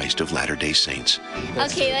Jesus Christ of Latter-day Saints.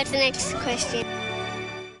 Okay, what's the next question?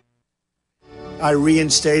 I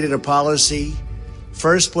reinstated a policy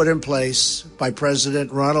first put in place by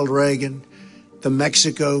President Ronald Reagan, the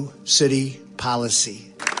Mexico City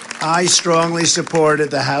policy. I strongly supported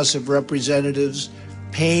the House of Representatives'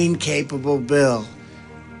 pain-capable bill,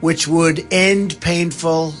 which would end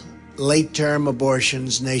painful late-term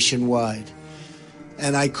abortions nationwide.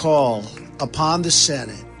 And I call upon the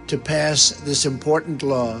Senate to pass this important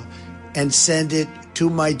law and send it to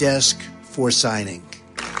my desk for signing.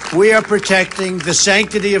 We are protecting the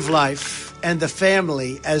sanctity of life and the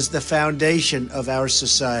family as the foundation of our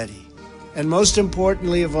society. And most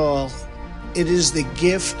importantly of all, it is the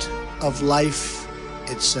gift of life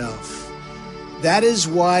itself. That is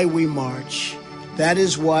why we march. That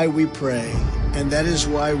is why we pray. And that is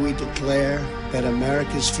why we declare that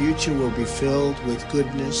America's future will be filled with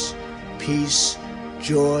goodness, peace,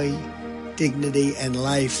 joy, dignity, and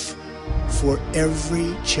life for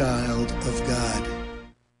every child of God.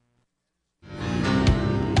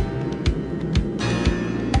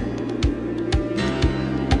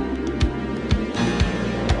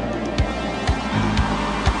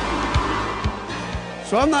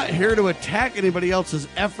 So I'm not here to attack anybody else's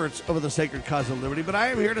efforts over the sacred cause of liberty, but I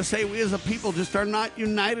am here to say we as a people just are not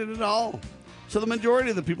united at all. So the majority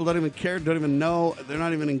of the people don't even care, don't even know, they're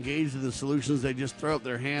not even engaged in the solutions. They just throw up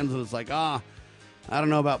their hands and it's like, I don't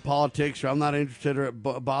know about politics, or I'm not interested, or it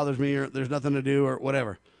bothers me, or there's nothing to do, or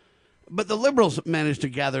whatever. But the liberals managed to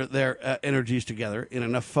gather their energies together in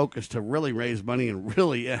enough focus to really raise money and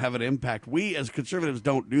really have an impact. We as conservatives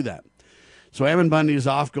don't do that. So Ammon Bundy is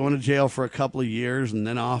off going to jail for a couple of years and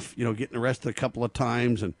then off, getting arrested a couple of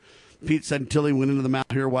times. And Pete Santilli went into the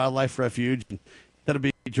Mount Here Wildlife Refuge. Instead of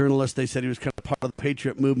being a journalist, they said he was kind of part of the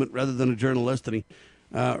Patriot movement rather than a journalist, and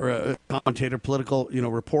or a commentator, political,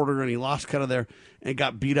 reporter, and he lost kind of there and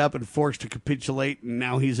got beat up and forced to capitulate, and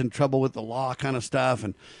now he's in trouble with the law kind of stuff.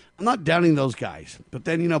 And I'm not downing those guys. But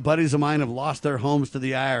then, buddies of mine have lost their homes to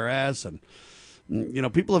the IRS, and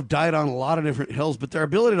people have died on a lot of different hills, but their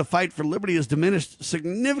ability to fight for liberty is diminished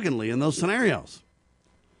significantly in those scenarios.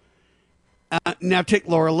 Now take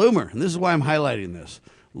Laura Loomer, and this is why I'm highlighting this.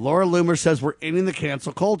 Laura Loomer says we're ending the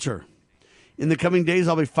cancel culture. In the coming days,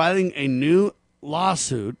 I'll be filing a new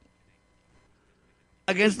lawsuit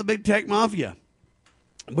against the big tech mafia.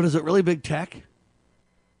 But is it really big tech?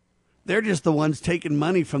 They're just the ones taking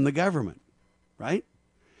money from the government, right?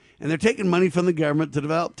 And they're taking money from the government to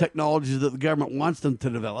develop technologies that the government wants them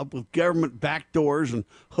to develop, with government backdoors and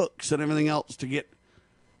hooks and everything else to get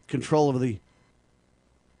control of the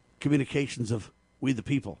communications of we the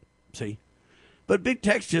people, see? But big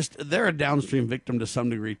tech's they're a downstream victim to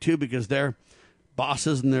some degree too, because their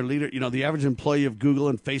bosses and their leader, the average employee of Google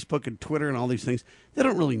and Facebook and Twitter and all these things, they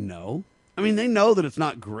don't really know. I mean, they know that it's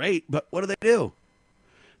not great, but what do?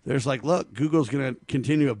 There's like, look, Google's going to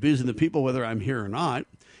continue abusing the people whether I'm here or not.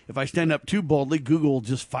 If I stand up too boldly, Google will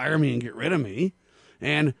just fire me and get rid of me.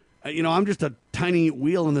 And, I'm just a tiny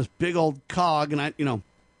wheel in this big old cog, and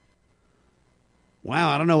wow,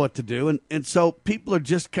 I don't know what to do. And so people are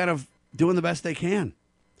just kind of doing the best they can.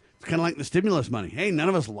 It's kind of like the stimulus money. Hey, none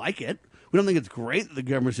of us like it. We don't think it's great that the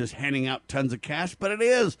government's just handing out tons of cash, but it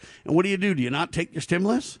is. And what do? Do you not take your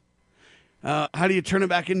stimulus? How do you turn it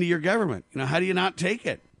back into your government? How do you not take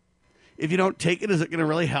it? If you don't take it, is it going to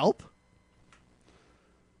really help?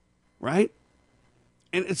 Right?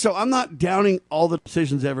 And so I'm not downing all the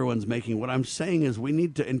decisions everyone's making. What I'm saying is we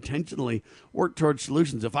need to intentionally work towards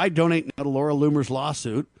solutions. If I donate now to Laura Loomer's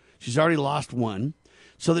lawsuit, she's already lost one,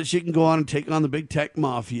 so that she can go on and take on the big tech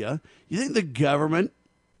mafia, you think the government,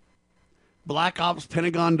 Black Ops,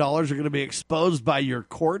 Pentagon dollars are going to be exposed by your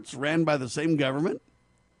courts ran by the same government?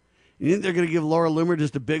 You think they're going to give Laura Loomer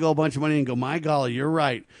just a big old bunch of money and go, my golly, you're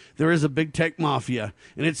right. There is a big tech mafia,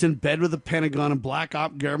 and it's in bed with the Pentagon and Black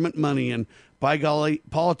Op government money. And by golly,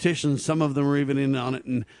 politicians, some of them are even in on it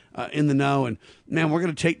and in the know. And, man, we're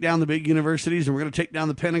going to take down the big universities, and we're going to take down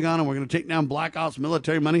the Pentagon, and we're going to take down Black Ops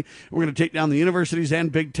military money. And we're going to take down the universities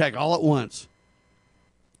and big tech all at once.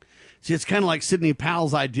 See, it's kind of like Sidney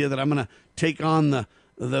Powell's idea that I'm going to take on the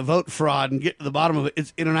vote fraud and get to the bottom of it.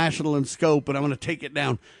 It's international in scope, and I'm going to take it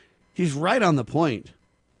down. He's right on the point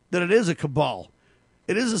that it is a cabal.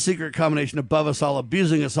 It is a secret combination above us all,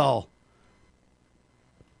 abusing us all.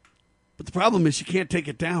 But the problem is you can't take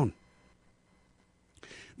it down.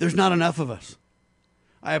 There's not enough of us.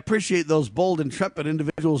 I appreciate those bold, intrepid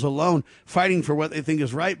individuals alone fighting for what they think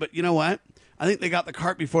is right. But you know what? I think they got the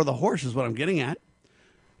cart before the horse is what I'm getting at.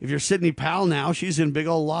 If you're Sidney Powell now, she's in big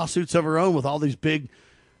old lawsuits of her own with all these big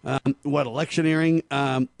electioneering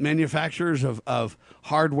manufacturers of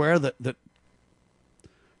hardware that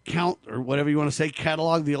count or whatever you want to say,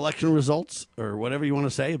 catalog the election results or whatever you want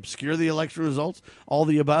to say, obscure the election results, all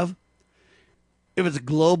the above. If it's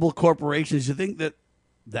global corporations, you think that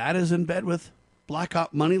that is in bed with black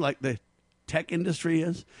op money like the tech industry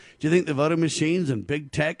is? Do you think the voting machines and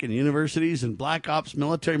big tech and universities and black ops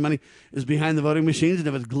military money is behind the voting machines? And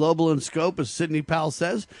if it's global in scope, as Sidney Powell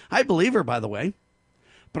says, I believe her, by the way.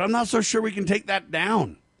 But I'm not so sure we can take that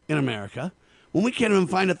down in America when we can't even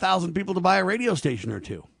find 1,000 people to buy a radio station or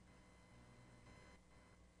two.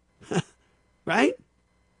 Right?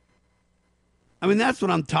 I mean, that's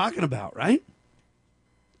what I'm talking about, right?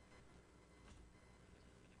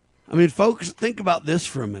 I mean, folks, think about this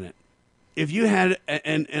for a minute. If you had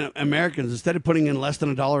and Americans, instead of putting in less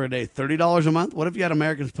than $1 a day, $30 a month, what if you had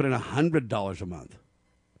Americans put in $100 a month?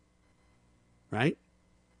 Right?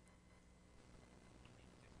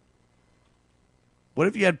 What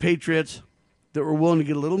if you had patriots that were willing to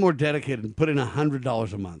get a little more dedicated and put in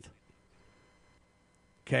 $100 a month?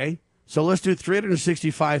 Okay? So let's do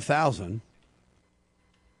 365,000,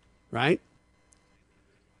 right?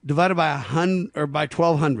 Divided by 100 or by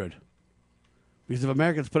 1,200. Because if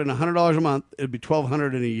Americans put in $100 a month, it'd be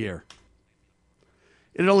 $1,200 in a year.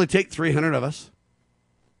 It'd only take 300 of us.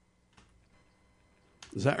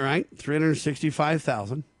 Is that right?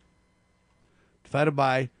 365,000 divided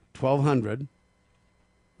by 1,200,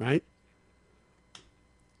 right?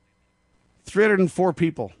 304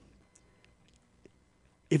 people.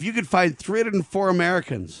 If you could find 304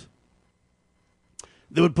 Americans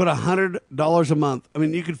that would put $100 a month, I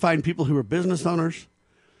mean, you could find people who are business owners,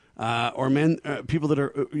 or men, people that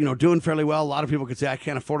are, doing fairly well. A lot of people could say, I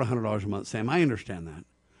can't afford $100 a month, Sam. I understand that.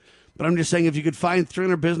 But I'm just saying, if you could find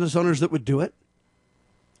 300 business owners that would do it,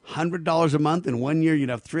 $100 a month in 1 year, you'd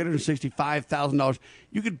have $365,000.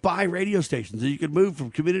 You could buy radio stations. You could move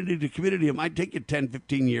from community to community. It might take you 10,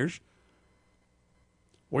 15 years.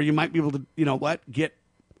 Or you might be able to, what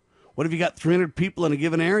if you got 300 people in a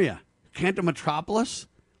given area? Can't a metropolis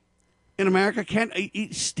in America, can't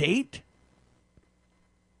each state,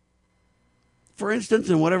 for instance,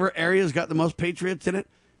 in whatever area's got the most patriots in it,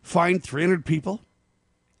 find 300 people?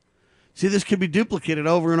 See, this could be duplicated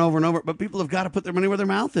over and over and over, but people have got to put their money where their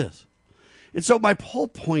mouth is. And so my whole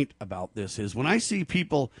point about this is when I see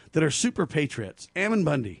people that are super patriots, Ammon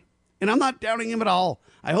Bundy, and I'm not doubting him at all.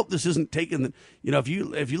 I hope this isn't taken, if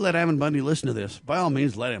you let Ammon Bundy listen to this, by all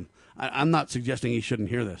means, let him. I'm not suggesting he shouldn't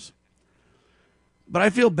hear this. But I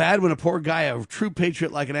feel bad when a poor guy, a true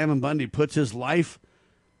patriot like an Ammon Bundy, puts his life,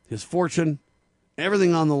 his fortune,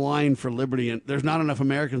 everything on the line for liberty, and there's not enough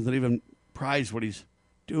Americans that even prize what he's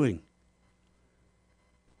doing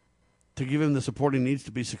to give him the support he needs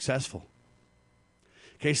to be successful.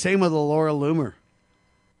 Okay, same with Laura Loomer.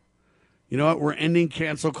 You know what? We're ending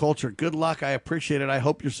cancel culture. Good luck. I appreciate it. I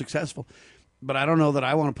hope you're successful. But I don't know that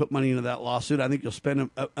I want to put money into that lawsuit. I think you'll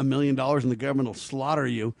spend $1 million and the government will slaughter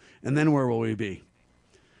you. And then where will we be?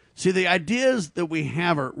 See, the ideas that we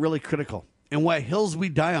have are really critical. And what hills we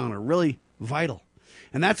die on are really vital.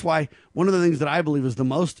 And that's why one of the things that I believe is the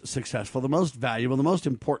most successful, the most valuable, the most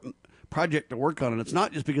important project to work on, and it's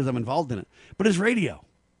not just because I'm involved in it, but is radio.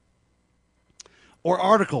 Or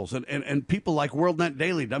articles and people like WorldNet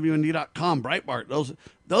Daily, WND.com, Breitbart.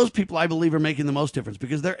 Those people I believe are making the most difference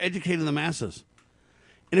because they're educating the masses.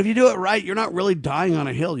 And if you do it right, you're not really dying on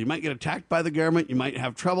a hill. You might get attacked by the government. You might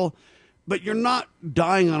have trouble. But you're not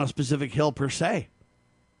dying on a specific hill per se.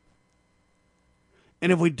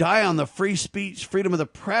 And if we die on the free speech, freedom of the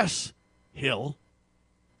press hill,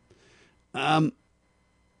 well,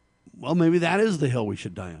 maybe that is the hill we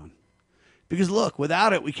should die on. Because, look,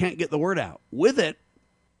 without it, we can't get the word out. With it,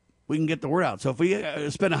 we can get the word out. So if we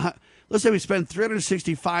let's say we spend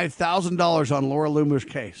 $365,000 on Laura Loomer's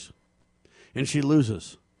case, and she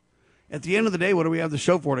loses. At the end of the day, what do we have to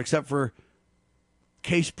show for it except for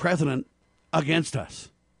case precedent against us?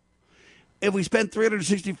 If we spend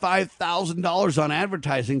 $365,000 on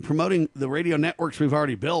advertising, promoting the radio networks we've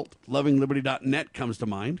already built, lovingliberty.net comes to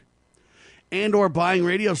mind, and or buying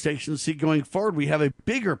radio stations, see, going forward, we have a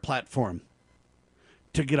bigger platform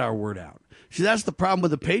to get our word out. See, that's the problem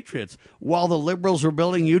with the Patriots. While the liberals were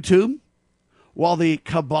building YouTube, while the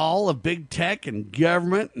cabal of big tech and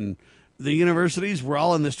government and the universities were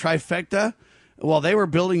all in this trifecta, while they were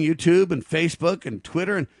building YouTube and Facebook and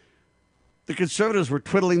Twitter, and the conservatives were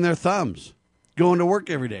twiddling their thumbs, going to work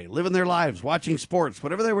every day, living their lives, watching sports,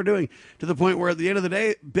 whatever they were doing, to the point where at the end of the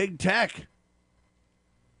day, big tech,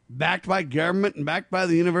 backed by government and backed by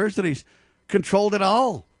the universities, controlled it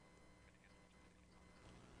all.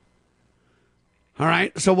 All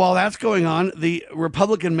right, so while that's going on, the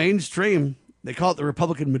Republican mainstream, they call it the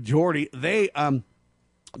Republican majority, they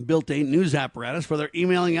built a news apparatus where they're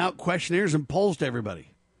emailing out questionnaires and polls to everybody.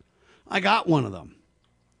 I got one of them.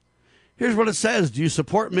 Here's what it says. Do you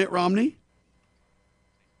support Mitt Romney?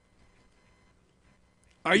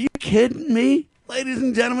 Are you kidding me, ladies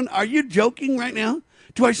and gentlemen? Are you joking right now?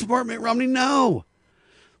 Do I support Mitt Romney? No.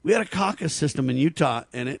 We had a caucus system in Utah,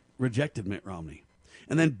 and it rejected Mitt Romney.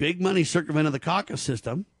 And then big money circumvented the caucus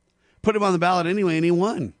system, put him on the ballot anyway, and he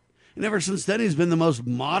won. And ever since then, he's been the most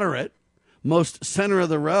moderate, most center of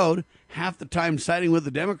the road, half the time siding with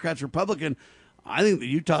the Democrats, Republican, I think the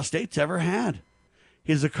Utah state's ever had.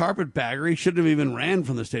 He's a carpetbagger. He shouldn't have even ran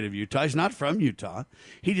from the state of Utah. He's not from Utah.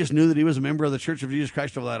 He just knew that he was a member of the Church of Jesus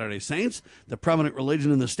Christ of Latter-day Saints, the prominent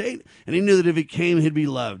religion in the state, and he knew that if he came, he'd be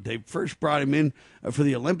loved. They first brought him in for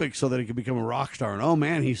the Olympics so that he could become a rock star, and oh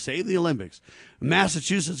man, he saved the Olympics.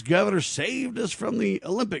 Massachusetts governor saved us from the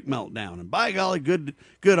Olympic meltdown, and by golly,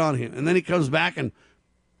 good on him. And then he comes back, and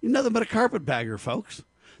he's nothing but a carpetbagger, folks,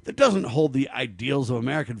 that doesn't hold the ideals of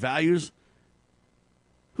American values.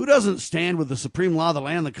 Who doesn't stand with the supreme law of the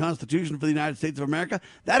land, the Constitution for the United States of America?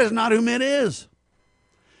 That is not who Mitt is.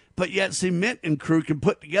 But yet, see, Mitt and crew can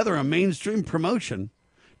put together a mainstream promotion.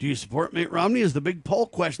 Do you support Mitt Romney is the big poll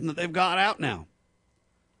question that they've got out now.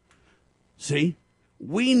 See,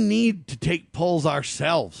 we need to take polls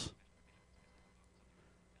ourselves.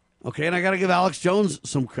 Okay, and I got to give Alex Jones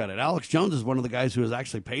some credit. Alex Jones is one of the guys who has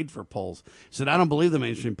actually paid for polls. He said, I don't believe the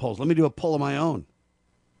mainstream polls. Let me do a poll of my own.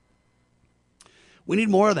 We need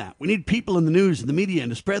more of that. We need people in the news and the media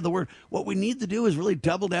and to spread the word. What we need to do is really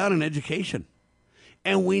double down in education.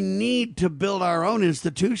 And we need to build our own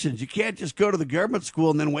institutions. You can't just go to the government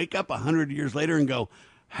school and then wake up 100 years later and go,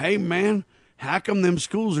 hey, man, how come them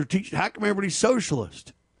schools are teaching? How come everybody's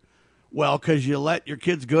socialist? Well, because you let your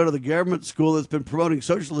kids go to the government school that's been promoting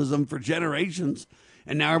socialism for generations,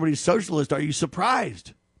 and now everybody's socialist. Are you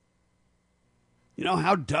surprised? You know,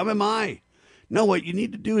 how dumb am I? No, what you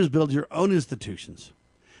need to do is build your own institutions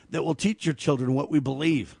that will teach your children what we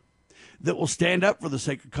believe, that will stand up for the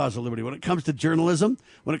sacred cause of liberty. When it comes to journalism,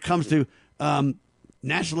 when it comes to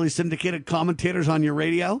nationally syndicated commentators on your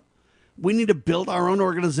radio, we need to build our own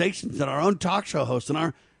organizations and our own talk show hosts.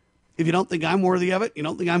 And if you don't think I'm worthy of it, you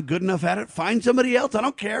don't think I'm good enough at it, find somebody else. I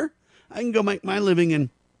don't care. I can go make my living in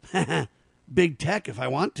big tech if I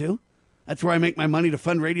want to. That's where I make my money to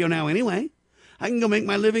fund radio now anyway. I can go make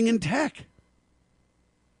my living in tech.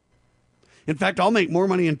 In fact, I'll make more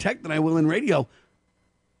money in tech than I will in radio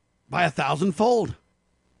by 1,000-fold.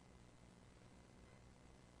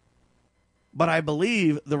 But I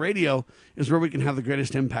believe the radio is where we can have the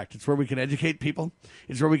greatest impact. It's where we can educate people.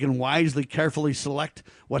 It's where we can wisely, carefully select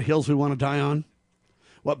what hills we want to die on,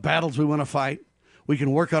 what battles we want to fight. We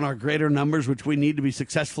can work on our greater numbers, which we need to be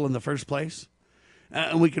successful in the first place.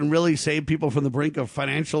 And we can really save people from the brink of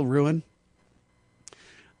financial ruin.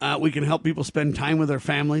 We can help people spend time with their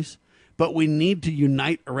families. But we need to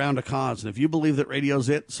unite around a cause. And if you believe that radio's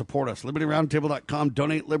it, support us. LibertyRoundtable.com,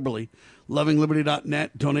 donate liberally.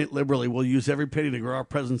 LovingLiberty.net, donate liberally. We'll use every penny to grow our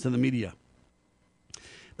presence in the media.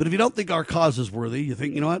 But if you don't think our cause is worthy, you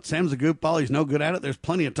think, you know what, Sam's a goofball, he's no good at it, there's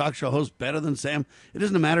plenty of talk show hosts better than Sam. It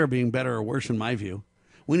isn't a matter of being better or worse in my view.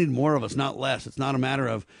 We need more of us, not less. It's not a matter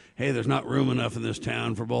of, hey, there's not room enough in this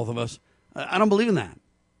town for both of us. I don't believe in that.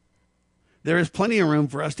 There is plenty of room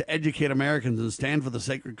for us to educate Americans and stand for the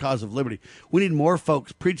sacred cause of liberty. We need more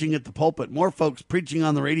folks preaching at the pulpit, more folks preaching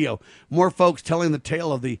on the radio, more folks telling the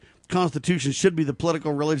tale of the Constitution should be the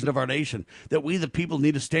political religion of our nation, that we the people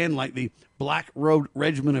need to stand like the Black Robe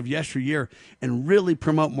Regiment of yesteryear and really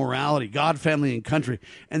promote morality, God, family, and country.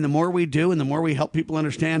 And the more we do and the more we help people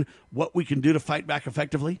understand what we can do to fight back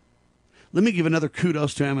effectively, let me give another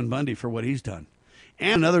kudos to Ammon Bundy for what he's done.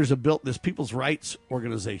 And others have built this People's Rights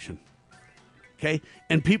organization. Okay,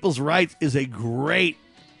 and People's Rights is a great,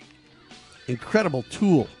 incredible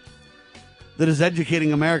tool that is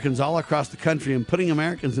educating Americans all across the country and putting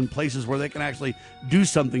Americans in places where they can actually do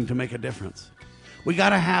something to make a difference. We got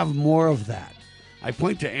to have more of that. I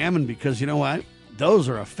point to Ammon because, you know what? Those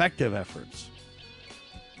are effective efforts.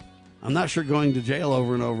 I'm not sure going to jail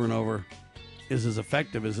over and over and over is as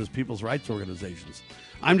effective as his People's Rights organizations.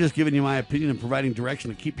 I'm just giving you my opinion and providing direction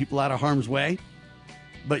to keep people out of harm's way,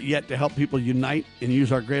 but yet to help people unite and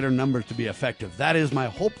use our greater numbers to be effective. That is my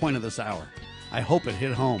whole point of this hour. I hope it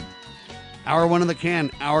hit home. Hour one in the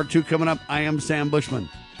can, hour two coming up. I am Sam Bushman.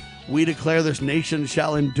 We declare this nation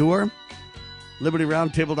shall endure.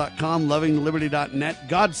 LibertyRoundtable.com, LovingLiberty.net.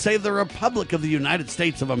 God save the Republic of the United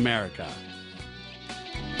States of America.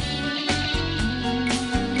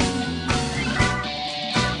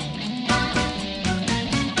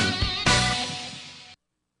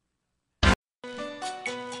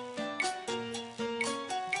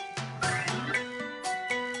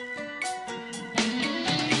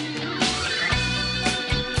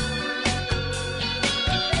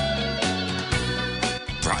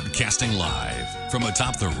 Broadcasting live from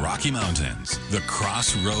atop the Rocky Mountains, the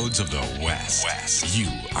crossroads of the West. You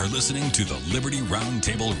are listening to the Liberty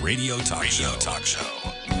Roundtable Radio Talk Show.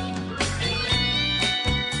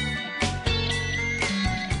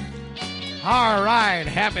 All right,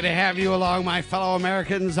 happy to have you along, my fellow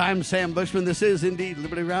Americans. I'm Sam Bushman. This is indeed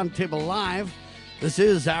Liberty Roundtable Live. This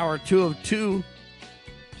is hour 2 of 2.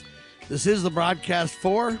 This is the broadcast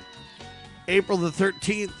for April the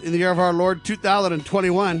 13th in the year of our Lord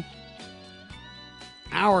 2021.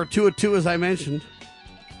 Hour 2 of 2, as I mentioned.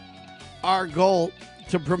 Our goal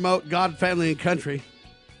to promote God, family, and country,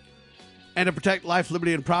 and to protect life,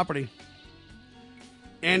 liberty, and property,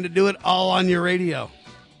 and to do it all on your radio,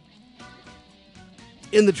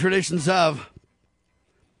 in the traditions of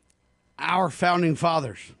our founding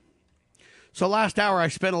fathers. So last hour, I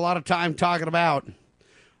spent a lot of time talking about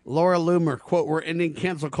Laura Loomer, quote, "We're ending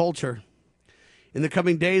cancel culture. In the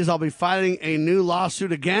coming days, I'll be filing a new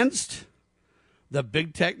lawsuit against the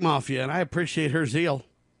big tech mafia," and I appreciate her zeal.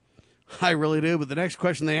 I really do. But the next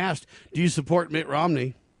question they asked, do you support Mitt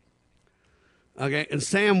Romney? Okay, and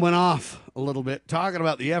Sam went off a little bit, talking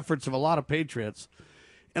about the efforts of a lot of patriots.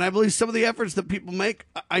 And I believe some of the efforts that people make,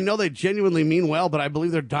 I know they genuinely mean well, but I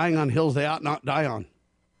believe they're dying on hills they ought not die on.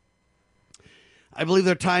 I believe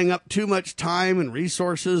they're tying up too much time and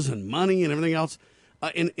resources and money and everything else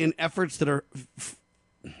in efforts that are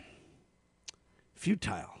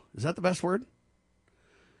futile. Is that the best word?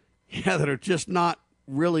 Yeah, that are just not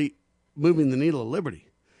really moving the needle of liberty.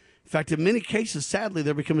 In fact, in many cases, sadly,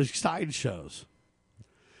 they're becoming sideshows.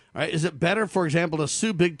 All right, is it better, for example, to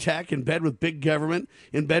sue big tech in bed with big government,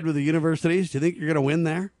 in bed with the universities? Do you think you're going to win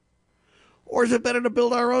there? Or is it better to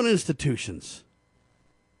build our own institutions?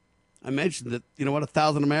 I mentioned that,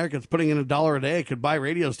 1,000 Americans putting in $1 a day could buy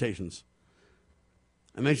radio stations.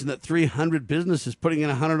 I mentioned that 300 businesses putting in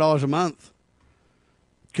 $100 a month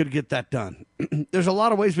could get that done. There's a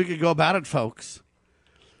lot of ways we could go about it, folks.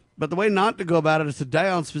 But the way not to go about it is to die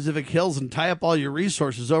on specific hills and tie up all your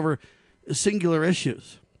resources over singular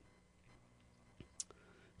issues.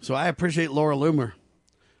 So I appreciate Laura Loomer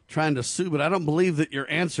trying to sue, but I don't believe that your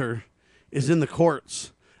answer is in the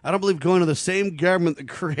courts. I don't believe going to the same government that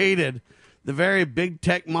created the very big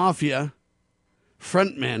tech mafia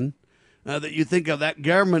frontmen that you think of, that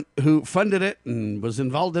government who funded it and was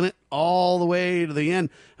involved in it all the way to the end.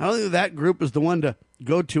 I don't think that group is the one to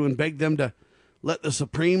go to and beg them to let the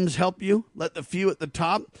Supremes help you, let the few at the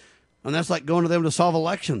top, and that's like going to them to solve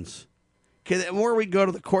elections. Okay, the more we go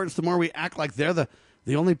to the courts, the more we act like they're the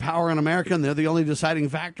only power in America, and they're the only deciding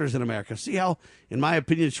factors in America. See how, in my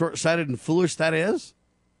opinion, short-sighted and foolish that is?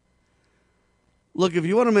 Look, if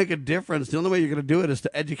you want to make a difference, the only way you're going to do it is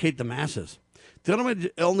to educate the masses. The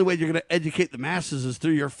only way you're going to educate the masses is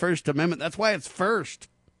through your First Amendment. That's why it's first.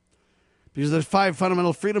 Because there's 5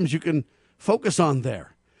 fundamental freedoms you can focus on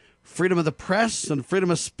there. Freedom of the press and freedom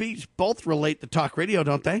of speech both relate to talk radio,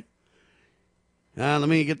 don't they? Let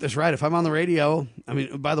me get this right. If I'm on the radio,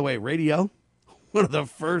 by the way, radio, one of the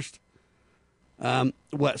first,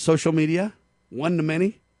 social media, one to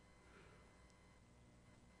many.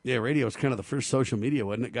 Yeah, radio was kind of the first social media,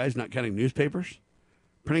 wasn't it, guys? Not counting newspapers.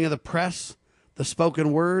 Printing of the press, the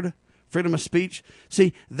spoken word, freedom of speech.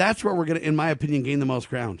 See, that's where we're going to, in my opinion, gain the most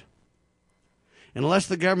ground. Unless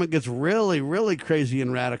the government gets really, really crazy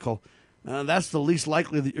and radical, that's the least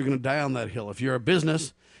likely that you're going to die on that hill. If you're a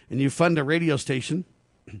business and you fund a radio station,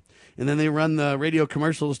 and then they run the radio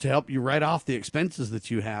commercials to help you write off the expenses that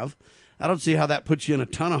you have, I don't see how that puts you in a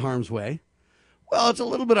ton of harm's way. Well, it's a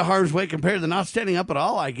little bit of harm's way compared to not standing up at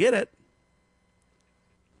all. I get it.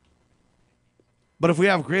 But if we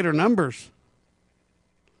have greater numbers,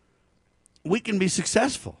 we can be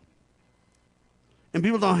successful. And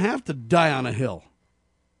people don't have to die on a hill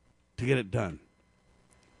to get it done.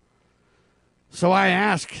 So I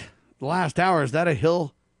ask the last hour, is that a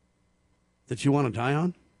hill that you want to die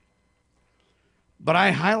on? But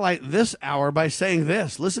I highlight this hour by saying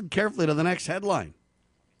this. Listen carefully to the next headline.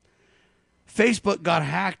 Facebook got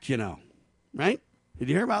hacked, right? Did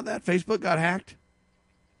you hear about that? Facebook got hacked.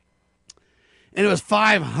 And it was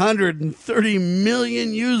 530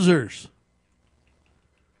 million users.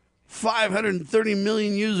 530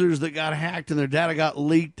 million users that got hacked and their data got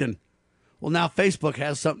leaked. And, well, now Facebook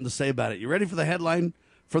has something to say about it. You ready for the headline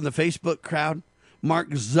from the Facebook crowd? Mark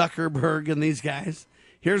Zuckerberg and these guys.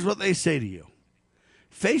 Here's what they say to you.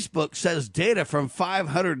 Facebook says data from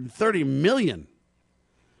 530 million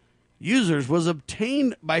users was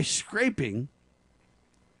obtained by scraping,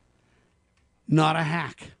 not a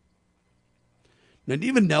hack. Now, do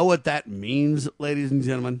you even know what that means, ladies and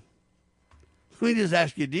gentlemen? Let me just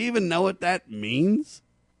ask you, do you even know what that means?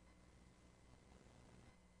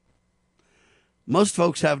 Most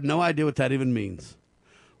folks have no idea what that even means.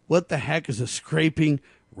 What the heck is a scraping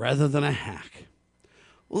rather than a hack?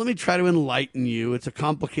 Well, let me try to enlighten you. It's a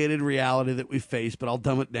complicated reality that we face, but I'll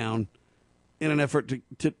dumb it down in an effort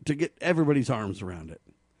to get everybody's arms around it.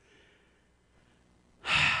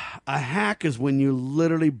 A hack is when you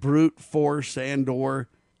literally brute force and or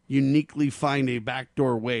uniquely find a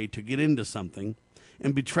backdoor way to get into something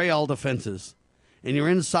and betray all defenses. And you're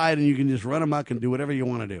inside and you can just run amok and do whatever you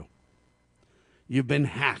want to do. You've been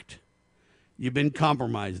hacked. You've been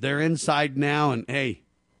compromised. They're inside now, and hey,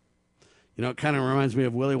 you know, it kind of reminds me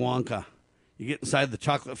of Willy Wonka. You get inside the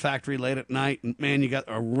chocolate factory late at night, and man, you got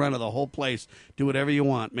a run of the whole place. Do whatever you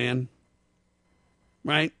want, man.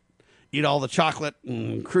 Right? Eat all the chocolate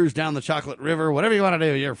and cruise down the chocolate river. Whatever you want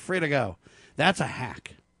to do, you're free to go. That's a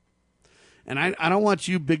hack. And I don't want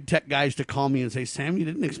you big tech guys to call me and say, Sam, you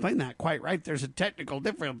didn't explain that quite right. There's a technical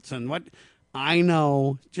difference in what. I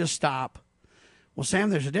know. Just stop. Well, Sam,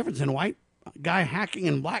 there's a difference in white guy hacking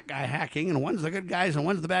and black guy hacking, and one's the good guys and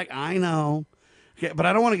one's the bad. I know. Okay, but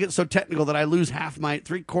I don't want to get so technical that I lose half my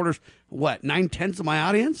 3/4, 9/10 of my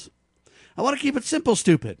audience. I want to keep it simple,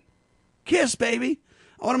 stupid. Kiss, baby.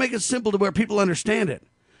 I want to make it simple to where people understand it.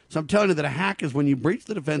 So I'm telling you that a hack is when you breach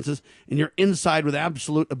the defenses and you're inside with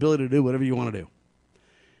absolute ability to do whatever you want to do.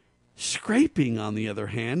 Scraping, on the other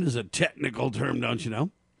hand, is a technical term, don't you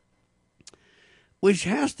know? Which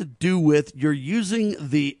has to do with you're using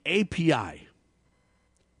the API.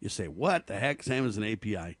 You say, what the heck, Sam, is an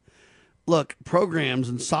API? Look, programs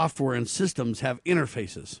and software and systems have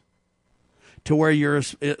interfaces to where you're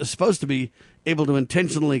supposed to be able to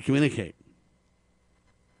intentionally communicate.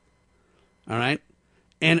 All right?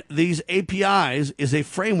 And these APIs is a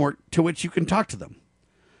framework to which you can talk to them.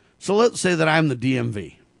 So let's say that I'm the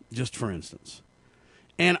DMV, just for instance.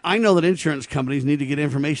 And I know that insurance companies need to get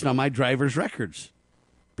information on my driver's records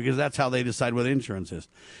because that's how they decide what insurance is.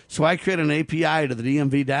 So I create an API to the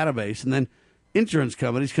DMV database, and then insurance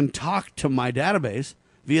companies can talk to my database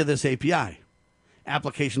via this API.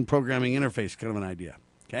 Application Programming Interface, kind of an idea.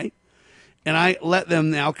 Okay? And I let them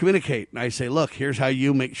now communicate. And I say, look, here's how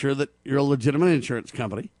you make sure that you're a legitimate insurance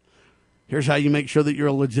company. Here's how you make sure that you're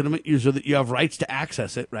a legitimate user, that you have rights to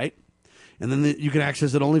access it, right? And then you can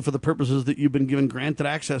access it only for the purposes that you've been given granted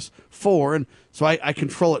access for. And so I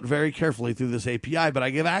control it very carefully through this API, but I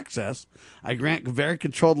give access. I grant very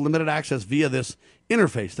controlled, limited access via this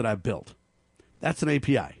interface that I've built. That's an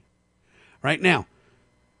API. Right now,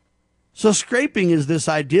 so scraping is this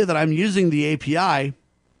idea that I'm using the API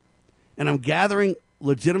and I'm gathering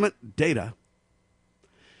legitimate data,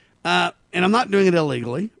 and I'm not doing it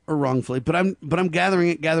illegally or wrongfully, but I'm gathering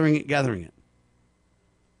it.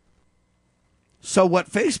 So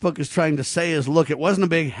what Facebook is trying to say is, look, it wasn't a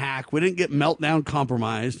big hack. We didn't get meltdown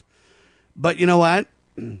compromised, but you know what?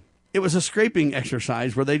 It was a scraping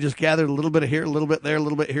exercise where they just gathered a little bit of here, a little bit there, a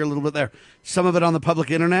little bit here, a little bit there. Some of it on the public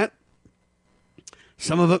internet.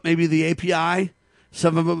 Some of it may be the API.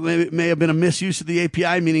 Some of it may have been a misuse of the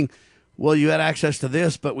API, meaning, well, you had access to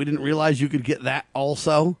this, but we didn't realize you could get that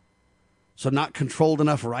also. So not controlled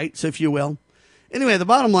enough rights, if you will. Anyway, the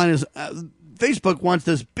bottom line is Facebook wants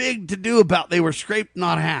this big to-do about they were scraped,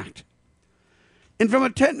 not hacked. And from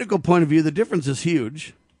a technical point of view, the difference is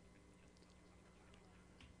huge.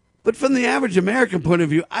 But from the average American point of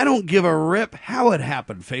view, I don't give a rip how it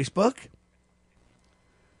happened, Facebook.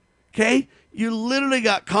 Okay? You literally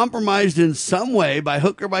got compromised in some way by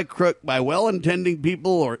hook or by crook, by well-intending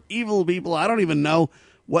people or evil people. I don't even know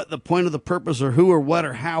what the point of the purpose or who or what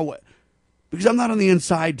or how, because I'm not on the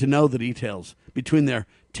inside to know the details between their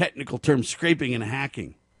technical terms, scraping and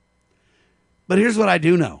hacking. But here's what I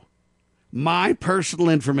do know. My personal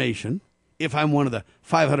information, if I'm one of the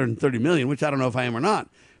 530 million, which I don't know if I am or not,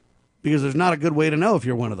 because there's not a good way to know if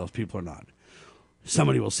you're one of those people or not.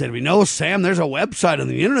 Somebody will say to me, no, Sam, there's a website on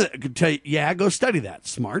the internet that could tell you. Yeah, go study that,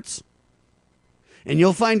 smarts. And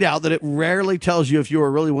you'll find out that it rarely tells you if you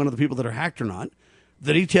are really one of the people that are hacked or not.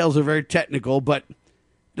 The details are very technical, but it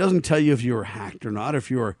doesn't tell you if you were hacked or not, if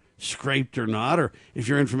you were scraped or not, or if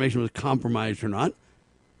your information was compromised or not.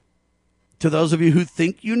 To those of you who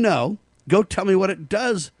think you know, go tell me what it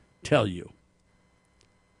does tell you.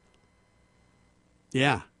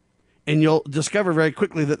 Yeah. And you'll discover very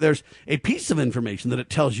quickly that there's a piece of information that it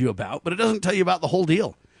tells you about, but it doesn't tell you about the whole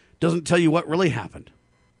deal. It doesn't tell you what really happened.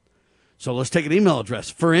 So let's take an email address.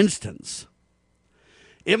 For instance,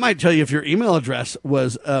 it might tell you if your email address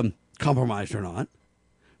was compromised or not.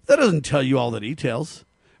 That doesn't tell you all the details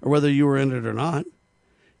or whether you were in it or not.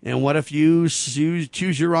 And what if you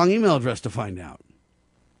choose your wrong email address to find out?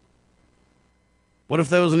 What if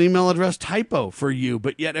there was an email address typo for you,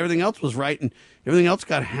 but yet everything else was right and everything else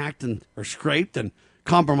got hacked or scraped and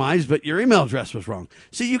compromised, but your email address was wrong?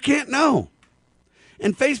 See, you can't know.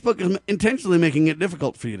 And Facebook is intentionally making it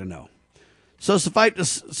difficult for you to know. So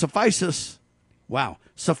sufficeth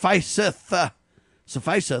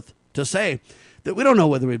to say that we don't know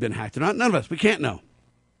whether we've been hacked or not. None of us. We can't know.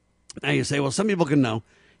 Now you say, well, some people can know.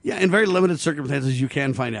 Yeah, in very limited circumstances, you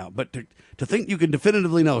can find out. But to think you can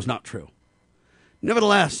definitively know is not true.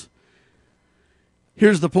 Nevertheless,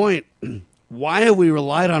 here's the point. Why have we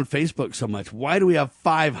relied on Facebook so much? Why do we have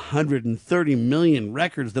 530 million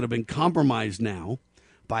records that have been compromised now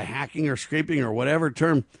by hacking or scraping or whatever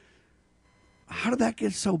term? How did that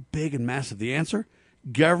get so big and massive? The answer?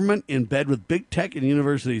 Government in bed with big tech and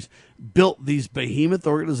universities built these behemoth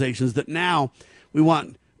organizations that now we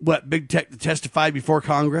want, big tech to testify before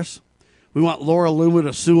Congress. We want Laura Loomer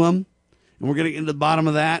to sue them. And we're going to get to the bottom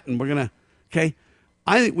of that. And we're going to, okay.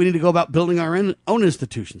 I think we need to go about building our own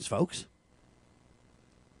institutions, folks.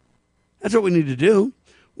 That's what we need to do.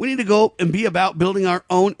 We need to go and be about building our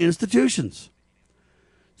own institutions.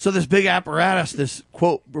 So this big apparatus, this,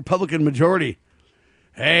 quote, Republican majority,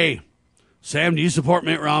 hey, Sam, do you support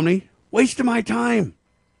Mitt Romney? Waste of my time.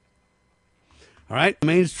 All right,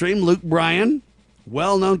 mainstream, Luke Bryan,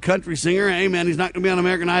 well-known country singer. Hey, man, he's not going to be on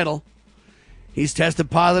American Idol. He's tested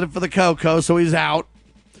positive for the cocoa, so he's out.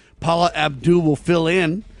 Paula Abdul will fill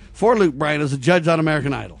in for Luke Bryan as a judge on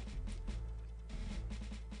American Idol.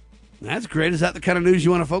 That's great. Is that the kind of news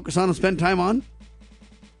you want to focus on and spend time on?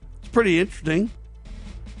 It's pretty interesting.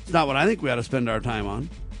 It's not what I think we ought to spend our time on.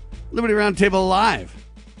 Liberty Roundtable Live.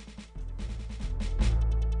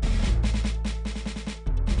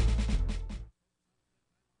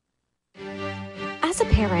 As a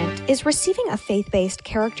parent, is receiving a faith-based,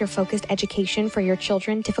 character-focused education for your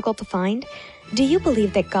children difficult to find? Do you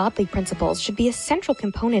believe that godly principles should be a central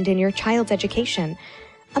component in your child's education?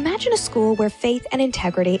 Imagine a school where faith and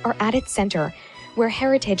integrity are at its center, where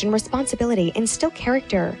heritage and responsibility instill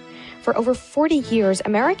character. For over 40 years,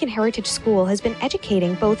 American Heritage School has been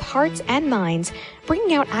educating both hearts and minds,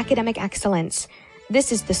 bringing out academic excellence.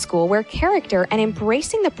 This is the school where character and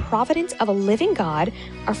embracing the providence of a living God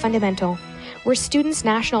are fundamental, where students'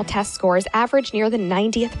 national test scores average near the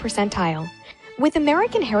 90th percentile. With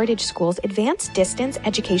American Heritage School's advanced distance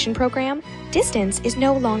education program, distance is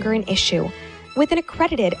no longer an issue. With an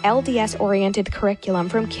accredited LDS-oriented curriculum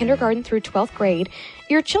from kindergarten through 12th grade,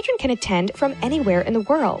 your children can attend from anywhere in the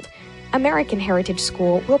world. American Heritage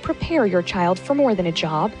School will prepare your child for more than a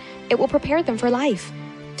job. It will prepare them for life.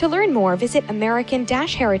 To learn more, visit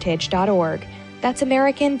american-heritage.org. That's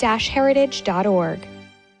american-heritage.org.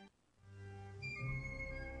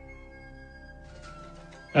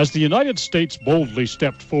 As the United States boldly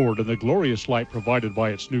stepped forward in the glorious light provided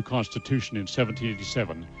by its new Constitution in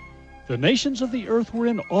 1787, the nations of the earth were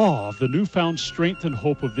in awe of the newfound strength and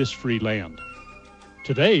hope of this free land.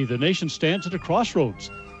 Today, the nation stands at a crossroads.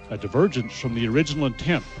 A divergence from the original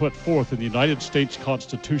intent put forth in the United States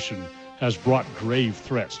Constitution has brought grave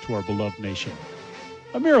threats to our beloved nation.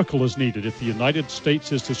 A miracle is needed if the United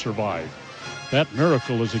States is to survive. That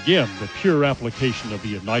miracle is again the pure application of the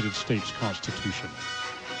United States Constitution.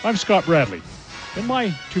 I'm Scott Bradley. In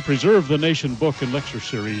my To Preserve the Nation book and lecture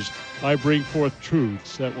series, I bring forth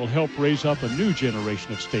truths that will help raise up a new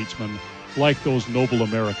generation of statesmen like those noble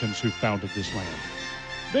Americans who founded this land.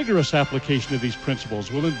 Vigorous application of these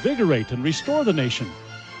principles will invigorate and restore the nation,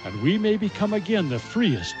 and we may become again the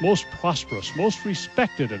freest, most prosperous, most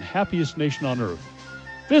respected, and happiest nation on earth.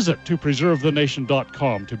 Visit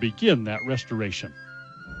topreservethenation.com to begin that restoration.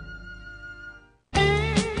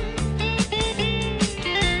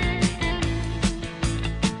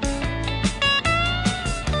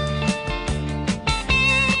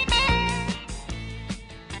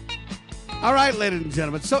 All right, ladies and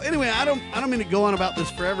gentlemen. So anyway, I don't mean to go on about this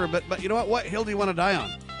forever, but you know what? What hill do you want to die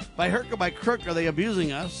on? By hook or by crook, are they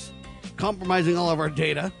abusing us, compromising all of our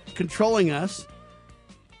data, controlling us,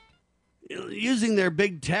 using their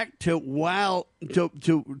big tech to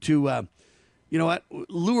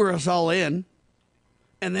lure us all in,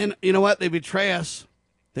 and then you know what? They betray us.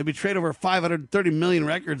 They betrayed over 530 million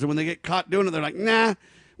records, and when they get caught doing it, they're like, "Nah, it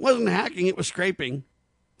wasn't hacking; it was scraping."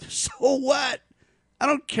 So what? I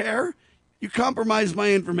don't care. You compromised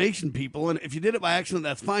my information, people, and if you did it by accident,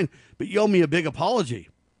 that's fine, but you owe me a big apology.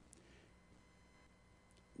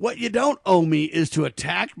 What you don't owe me is to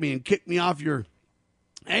attack me and kick me off your,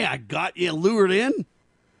 hey, I got you lured in,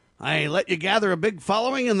 I let you gather a big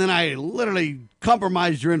following, and then I literally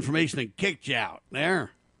compromised your information and kicked you out. There.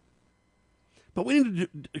 But we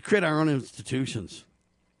need to create our own institutions.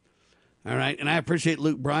 All right, and I appreciate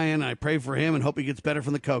Luke Bryan. I pray for him and hope he gets better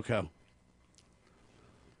from the cocoa.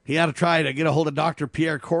 He ought to try to get a hold of Dr.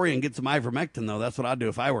 Pierre Corey and get some ivermectin, though. That's what I'd do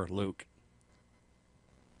if I were Luke.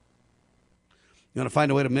 You want to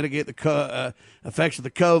find a way to mitigate the effects of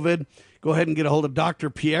the COVID, go ahead and get a hold of Dr.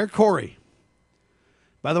 Pierre Corey.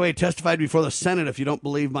 By the way, he testified before the Senate. If you don't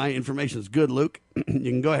believe my information is good, Luke, you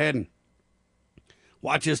can go ahead and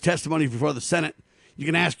watch his testimony before the Senate. You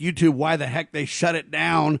can ask YouTube why the heck they shut it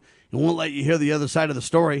down and won't let you hear the other side of the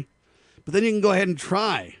story. But then you can go ahead and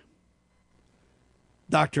try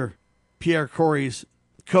Dr. Pierre Corey's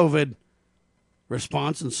COVID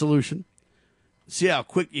response and solution. See how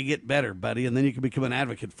quick you get better, buddy, and then you can become an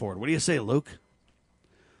advocate for it. What do you say, Luke?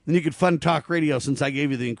 Then you could fund talk radio since I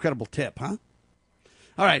gave you the incredible tip, huh?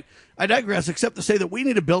 All right, I digress, except to say that we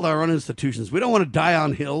need to build our own institutions. We don't want to die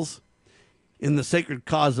on hills in the sacred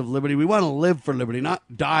cause of liberty. We want to live for liberty,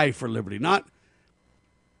 not die for liberty, not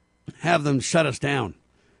have them shut us down.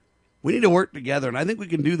 We need to work together, and I think we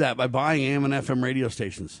can do that by buying AM and FM radio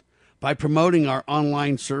stations, by promoting our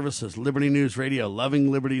online services, Liberty News Radio,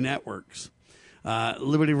 Loving Liberty Networks,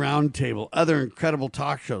 Liberty Roundtable, other incredible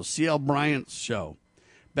talk shows, C.L. Bryant's show,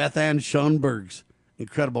 Beth Ann Schoenberg's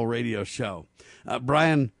incredible radio show,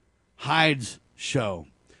 Brian Hyde's show.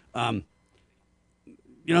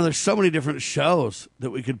 There's so many different shows that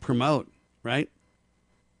we could promote, right?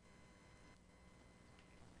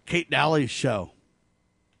 Kate Daly's show.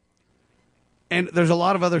 And there's a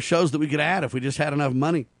lot of other shows that we could add if we just had enough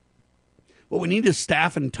money. What we need is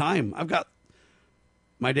staff and time. I've got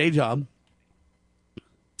my day job.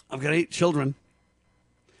 I've got 8 children.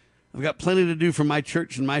 I've got plenty to do for my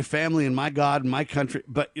church and my family and my God and my country.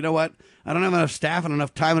 But you know what? I don't have enough staff and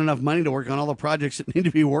enough time and enough money to work on all the projects that need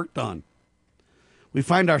to be worked on. We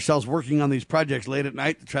find ourselves working on these projects late at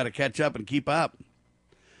night to try to catch up and keep up.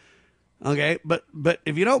 Okay, but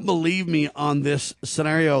if you don't believe me on this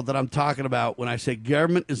scenario that I'm talking about when I say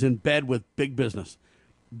government is in bed with big business,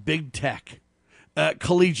 big tech,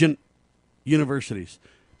 collegiate universities,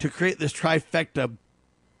 to create this trifecta,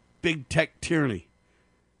 big tech tyranny,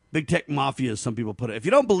 big tech mafia, as some people put it. If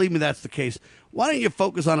you don't believe me that's the case, why don't you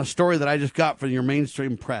focus on a story that I just got from your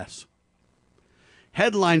mainstream press?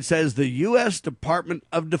 Headline says the U.S. Department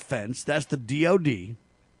of Defense, that's the DOD,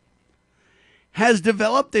 has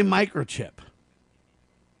developed a microchip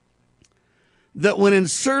that when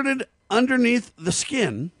inserted underneath the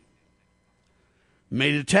skin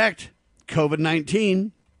may detect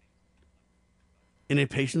COVID-19 in a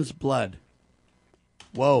patient's blood.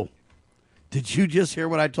 Whoa. Did you just hear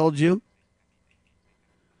what I told you?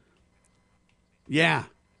 Yeah.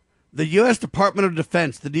 The U.S. Department of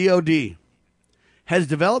Defense, the DOD, has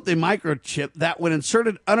developed a microchip that when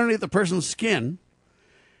inserted underneath the person's skin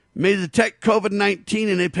may detect COVID-19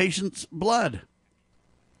 in a patient's blood.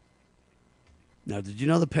 Now, did you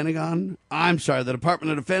know the Department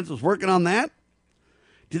of Defense was working on that?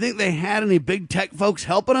 Do you think they had any big tech folks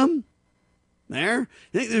helping them there?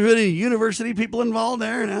 You think there's really any university people involved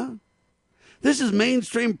there now? This is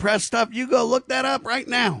mainstream press stuff. You go look that up right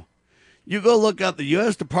now. You go look up the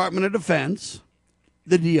U.S. Department of Defense,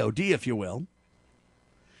 the DOD, if you will,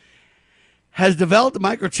 has developed a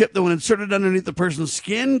microchip that when inserted underneath the person's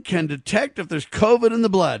skin can detect if there's COVID in the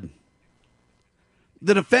blood.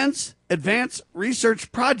 The Defense Advanced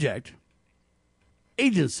Research Project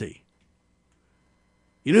Agency.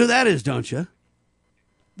 You know who that is, don't you?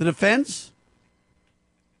 The Defense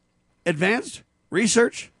Advanced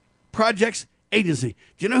Research Projects Agency.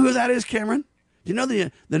 Do you know who that is, Cameron? Do you know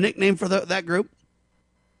the nickname for that group?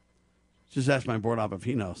 Just ask my board op if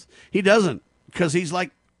he knows. He doesn't, because he's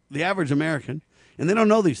like the average American, and they don't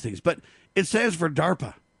know these things. But it stands for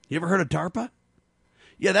DARPA. You ever heard of DARPA?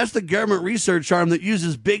 Yeah, that's the government research arm that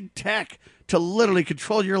uses big tech to literally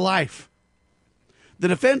control your life. The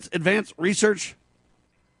Defense Advanced Research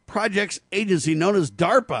Projects Agency, known as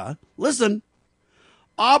DARPA, listen,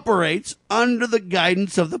 operates under the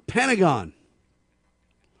guidance of the Pentagon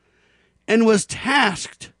and was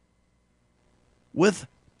tasked with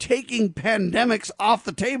taking pandemics off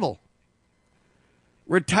the table.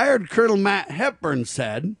 Retired Colonel Matt Hepburn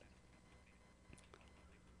said,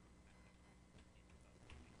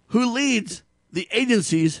 who leads the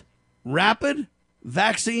agency's rapid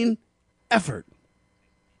vaccine effort.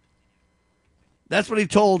 That's what he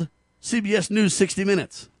told CBS News 60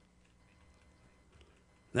 Minutes.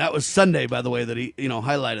 That was Sunday, by the way, that he,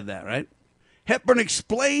 highlighted that, right? Hepburn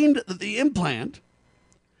explained that the implant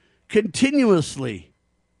continuously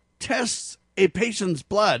tests a patient's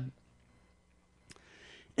blood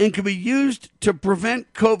and can be used to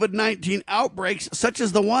prevent COVID-19 outbreaks, such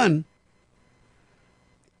as the one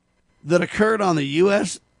that occurred on the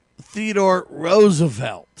U.S. Theodore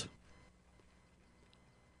Roosevelt.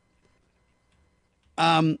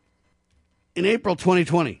 In April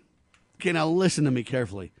 2020. Okay, now listen to me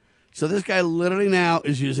carefully. So this guy literally now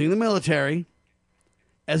is using the military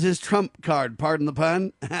as his trump card, pardon the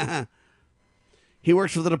pun. He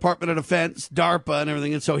works for the Department of Defense, DARPA, and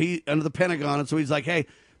everything, and so he under the Pentagon, and so he's like, hey,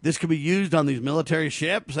 this could be used on these military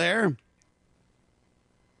ships there.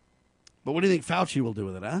 But what do you think Fauci will do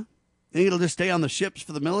with it, huh? Think it'll just stay on the ships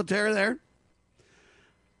for the military there?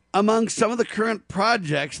 Among some of the current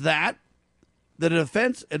projects that the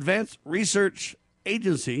Defense Advanced Research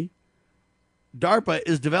Agency, DARPA,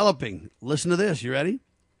 is developing. Listen to this. You ready?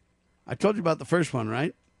 I told you about the first one,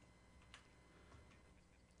 right?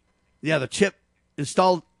 Yeah, the chip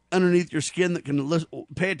installed underneath your skin that can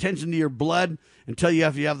pay attention to your blood and tell you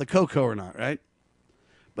if you have the cocoa or not, right?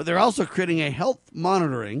 But they're also creating a health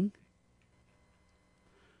monitoring.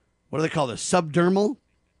 What do they call this? Subdermal? Do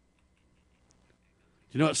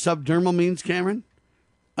you know what subdermal means, Cameron?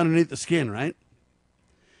 Underneath the skin, right?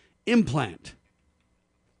 Implant.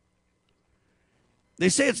 They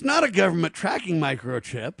say it's not a government tracking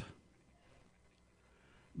microchip,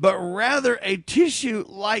 but rather a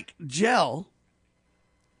tissue-like gel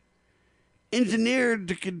engineered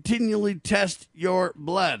to continually test your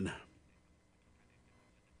blood.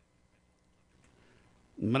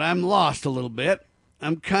 But I'm lost a little bit.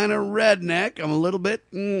 I'm kind of redneck. I'm a little bit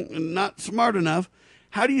not smart enough.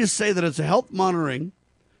 How do you say that it's a health monitoring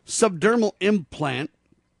subdermal implant,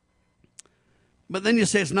 but then you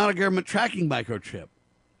say it's not a government tracking microchip?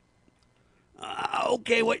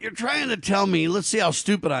 Okay, what you're trying to tell me, let's see how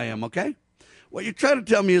stupid I am, okay? What you're trying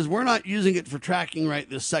to tell me is we're not using it for tracking right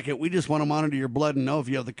this second. We just want to monitor your blood and know if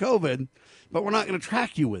you have the COVID, but we're not going to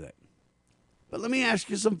track you with it. But let me ask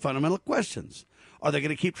you some fundamental questions. Are they going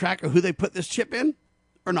to keep track of who they put this chip in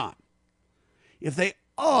or not? If they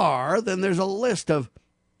are, then there's a list of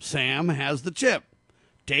Sam has the chip,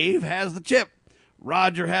 Dave has the chip,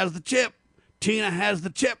 Roger has the chip, Tina has the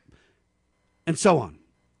chip, and so on.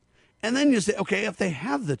 And then you say, okay, if they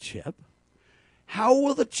have the chip, how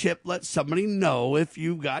will the chip let somebody know if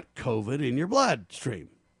you got COVID in your bloodstream?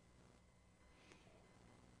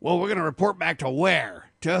 Well, we're going to report back to where,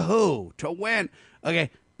 to who, to when. Okay,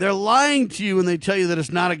 they're lying to you when they tell you that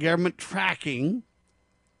it's not a government tracking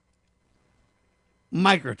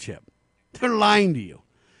microchip. They're lying to you.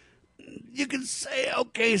 You can say,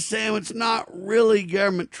 okay, Sam, it's not really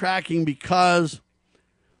government tracking because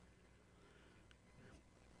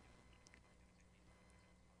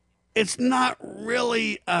it's not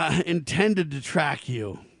really intended to track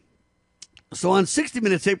you. So on 60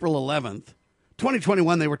 Minutes, April 11th,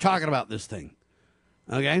 2021, they were talking about this thing.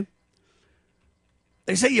 Okay?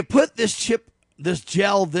 They say you put this chip, this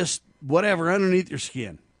gel, this whatever underneath your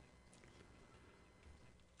skin.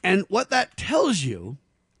 And what that tells you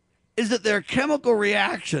is that there are chemical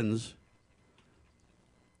reactions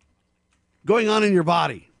going on in your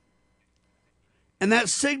body. And that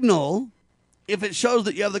signal, if it shows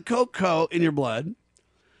that you have the cocoa in your blood,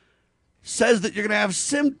 says that you're going to have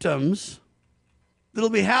symptoms that'll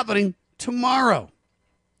be happening tomorrow.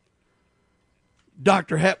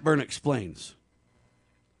 Dr. Hepburn explains.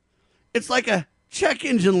 It's like a check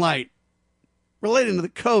engine light relating to the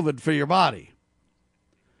COVID for your body.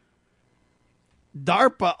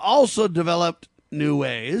 DARPA also developed new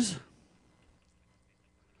ways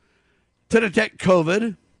to detect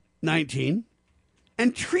COVID-19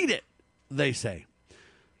 and treat it, they say.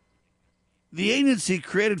 The agency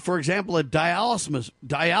created, for example, a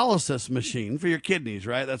dialysis machine for your kidneys,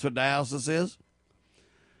 right? That's what dialysis is.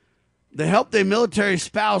 They helped a military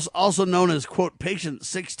spouse, also known as, quote, patient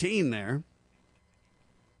 16 there,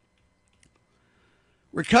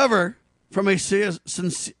 recover from a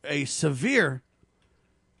severe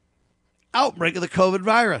outbreak of the COVID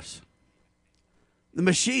virus. The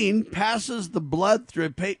machine passes the patient's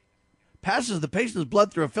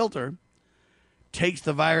blood through a filter, takes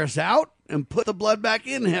the virus out, and put the blood back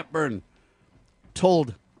in, Hepburn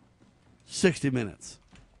told 60 Minutes.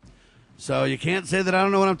 So you can't say that I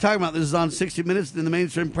don't know what I'm talking about. This is on 60 Minutes in the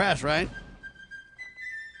mainstream press, right?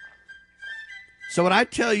 So when I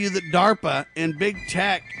tell you that DARPA and big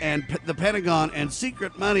tech and the Pentagon and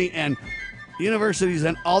secret money and universities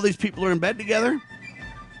and all these people are in bed together,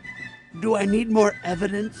 do I need more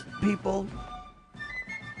evidence, people?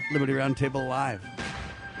 Liberty Roundtable Live.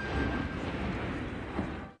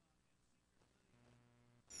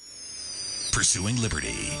 Pursuing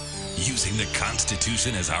liberty, using the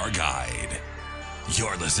Constitution as our guide.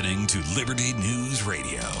 You're listening to Liberty News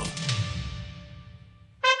Radio.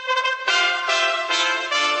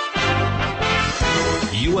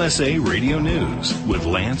 USA Radio News with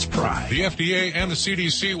Lance Pry. The FDA and the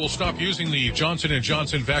CDC will stop using the Johnson &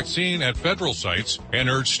 Johnson vaccine at federal sites and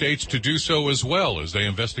urge states to do so as well as they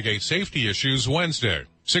investigate safety issues Wednesday.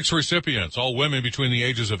 6 recipients, all women between the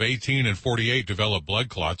ages of 18 and 48, developed blood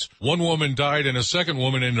clots. 1 woman died and a second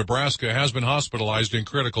woman in Nebraska has been hospitalized in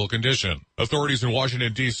critical condition. Authorities in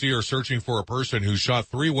Washington, D.C. are searching for a person who shot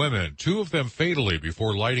 3 women, 2 of them fatally,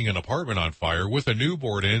 before lighting an apartment on fire with a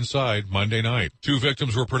newborn inside Monday night. 2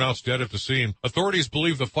 victims were pronounced dead at the scene. Authorities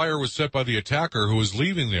believe the fire was set by the attacker who was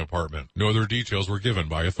leaving the apartment. No other details were given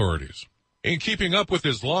by authorities. In keeping up with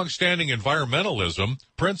his long-standing environmentalism,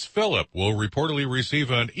 Prince Philip will reportedly receive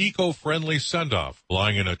an eco-friendly send-off,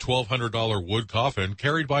 lying in a $1,200 wood coffin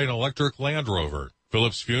carried by an electric Land Rover.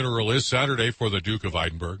 Philip's funeral is Saturday for the Duke of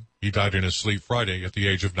Edinburgh. He died in his sleep Friday at the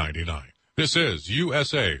age of 99. This is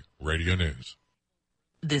USA Radio News.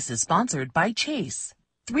 This is sponsored by Chase.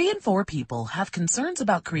 3 in 4 people have concerns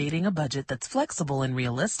about creating a budget that's flexible and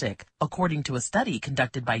realistic, according to a study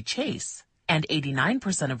conducted by Chase. And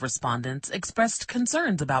 89% of respondents expressed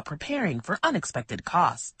concerns about preparing for unexpected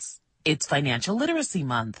costs. It's Financial Literacy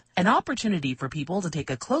Month, an opportunity for people to take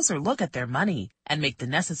a closer look at their money and make the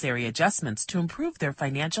necessary adjustments to improve their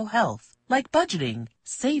financial health, like budgeting,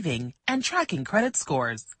 saving, and tracking credit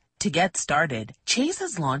scores. To get started, Chase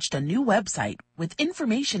has launched a new website with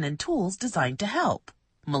information and tools designed to help.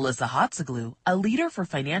 Melissa Hotziglu, a leader for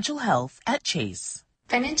financial health at Chase.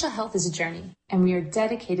 Financial health is a journey, and we are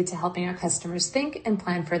dedicated to helping our customers think and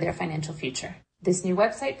plan for their financial future. This new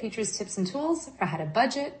website features tips and tools for how to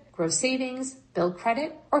budget, grow savings, build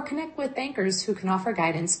credit, or connect with bankers who can offer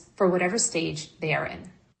guidance for whatever stage they are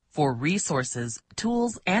in. For resources,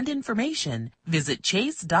 tools, and information, visit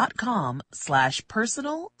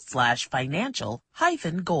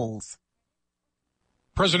chase.com/personal/financial-goals.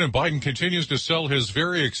 President Biden continues to sell his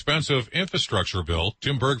very expensive infrastructure bill.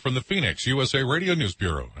 Tim Berg from the Phoenix USA Radio News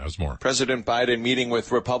Bureau has more. President Biden meeting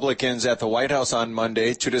with Republicans at the White House on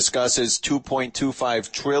Monday to discuss his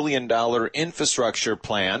 $2.25 trillion infrastructure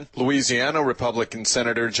plan. Louisiana Republican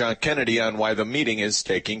Senator John Kennedy on why the meeting is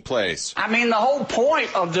taking place. I mean, the whole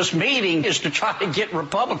point of this meeting is to try to get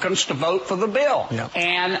Republicans to vote for the bill. Yeah.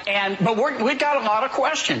 But we got a lot of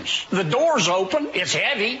questions. The door's open. It's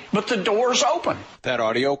heavy, but the door's open. That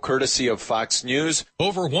audio courtesy of Fox News.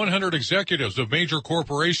 Over 100 executives of major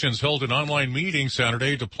corporations held an online meeting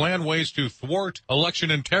Saturday to plan ways to thwart election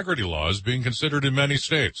integrity laws being considered in many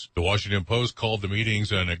states. The Washington Post called the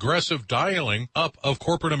meetings an aggressive dialing up of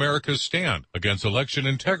corporate America's stand against election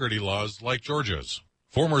integrity laws like Georgia's.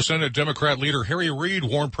 Former Senate Democrat leader Harry Reid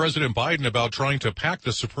warned President Biden about trying to pack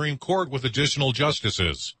the Supreme Court with additional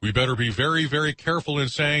justices. We better be very, very careful in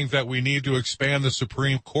saying that we need to expand the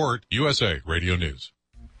Supreme Court. USA Radio News.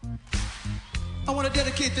 I want to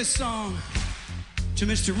dedicate this song to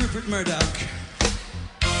Mr. Rupert Murdoch.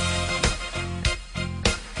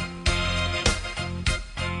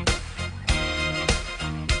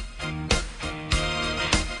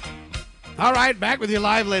 All right, back with you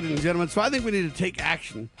live, ladies and gentlemen. So I think we need to take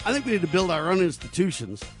action. I think we need to build our own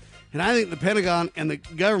institutions. And I think the Pentagon and the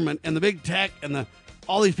government and the big tech and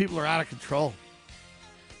all these people are out of control.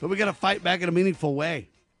 But we got to fight back in a meaningful way.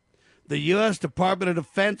 The U.S. Department of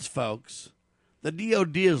Defense, folks, the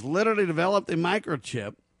DOD has literally developed a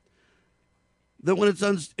microchip that when it's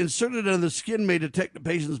inserted into the skin may detect the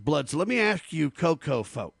patient's blood. So let me ask you, Coco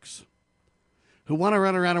folks, who want to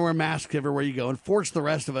run around and wear masks everywhere you go and force the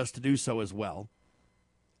rest of us to do so as well.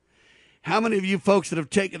 How many of you folks that have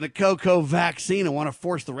taken the Coco vaccine and want to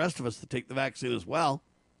force the rest of us to take the vaccine as well?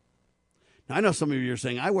 Now, I know some of you are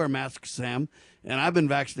saying, I wear masks, Sam, and I've been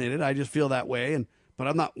vaccinated. I just feel that way, but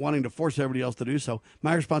I'm not wanting to force everybody else to do so.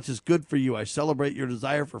 My response is good for you. I celebrate your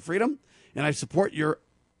desire for freedom, and I support your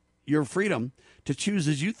freedom to choose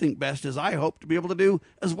as you think best, as I hope to be able to do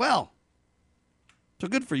as well. So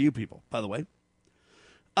good for you people, by the way.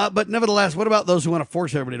 But nevertheless, what about those who want to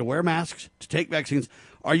force everybody to wear masks, to take vaccines?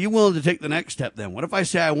 Are you willing to take the next step then? What if I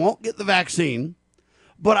say I won't get the vaccine,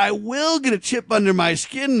 but I will get a chip under my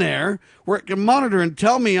skin there where it can monitor and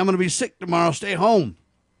tell me I'm going to be sick tomorrow, stay home?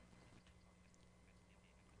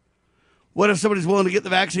 What if somebody's willing to get the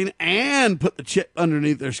vaccine and put the chip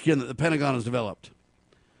underneath their skin that the Pentagon has developed?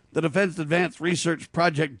 The Defense Advanced Research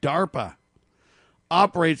Project, DARPA,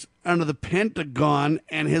 operates under the Pentagon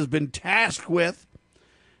and has been tasked with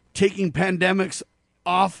taking pandemics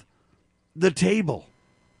off the table.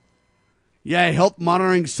 Yeah, health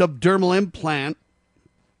monitoring subdermal implant.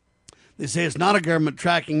 They say it's not a government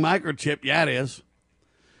tracking microchip. Yeah, it is.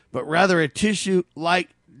 But rather a tissue-like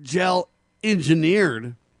gel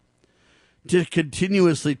engineered to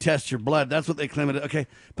continuously test your blood. That's what they claim it. Okay,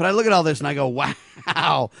 but I look at all this and I go,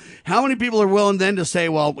 wow. How many people are willing then to say,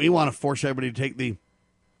 well, we want to force everybody to take the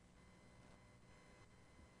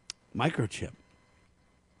microchip?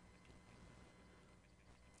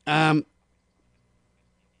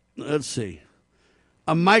 Let's see.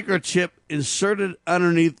 A microchip inserted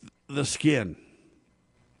underneath the skin.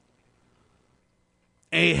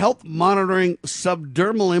 A health monitoring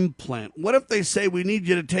subdermal implant. What if they say we need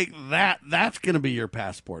you to take that? That's going to be your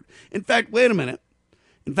passport. In fact, wait a minute.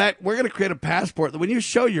 In fact, we're going to create a passport that when you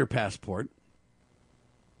show your passport,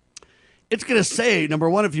 it's going to say, number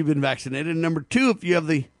one, if you've been vaccinated, and number two, if you have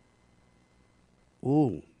the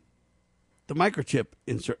microchip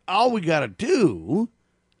insert. All we got to do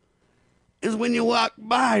is when you walk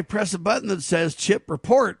by, press a button that says chip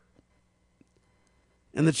report.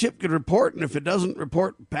 And the chip could report, and if it doesn't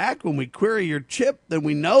report back when we query your chip, then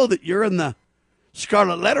we know that you're in the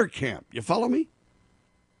scarlet letter camp. You follow me?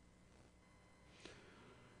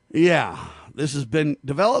 Yeah, this has been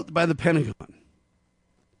developed by the Pentagon.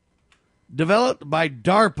 Developed by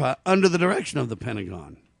DARPA under the direction of the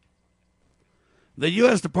Pentagon. The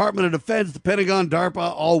U.S. Department of Defense, the Pentagon,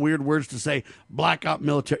 DARPA, all weird words to say, Black Op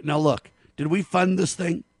military. Now look, did we fund this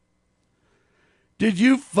thing? Did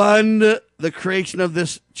you fund the creation of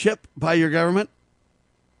this chip by your government?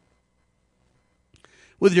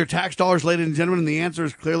 With your tax dollars, ladies and gentlemen, and the answer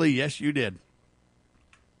is clearly yes, you did.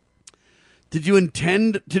 Did you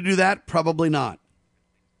intend to do that? Probably not.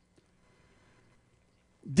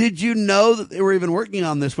 Did you know that they were even working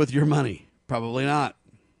on this with your money? Probably not.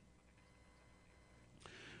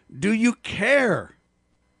 Do you care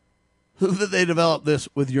that they developed this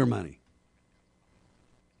with your money?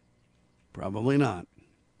 Probably not.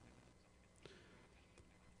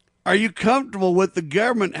 Are you comfortable with the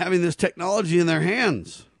government having this technology in their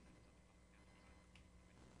hands?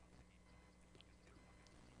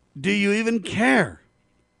 Do you even care?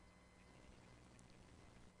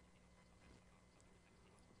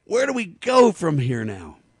 Where do we go from here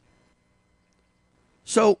now?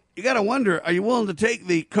 So you got to wonder, are you willing to take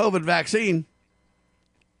the COVID vaccine?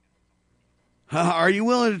 Are you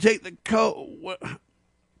willing to take the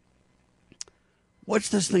What's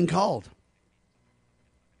this thing called?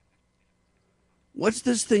 What's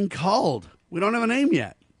this thing called? We don't have a name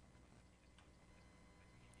yet.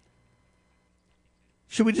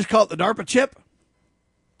 Should we just call it the DARPA chip,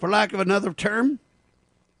 for lack of another term?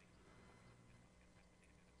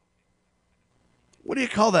 What do you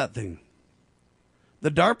call that thing?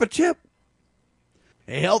 The DARPA chip?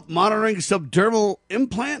 A health monitoring subdermal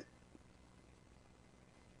implant?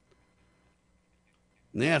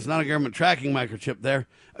 Yeah, it's not a government tracking microchip there.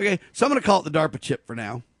 Okay, so I'm going to call it the DARPA chip for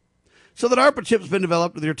now. So the DARPA chip's been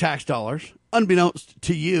developed with your tax dollars, unbeknownst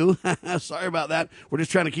to you. Sorry about that. We're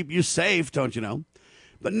just trying to keep you safe, don't you know?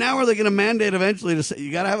 But now are they going to mandate eventually to say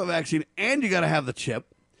you got to have a vaccine and you got to have the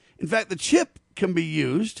chip? In fact, the chip can be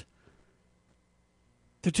used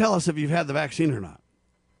to tell us if you've had the vaccine or not.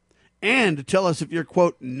 And to tell us if you're,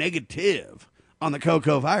 quote, negative on the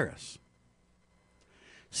CoCo virus.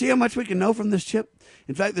 See how much we can know from this chip?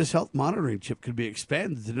 In fact, this health monitoring chip could be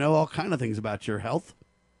expanded to know all kinds of things about your health.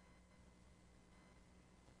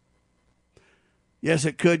 Yes,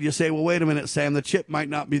 it could. You say, well, wait a minute, Sam, the chip might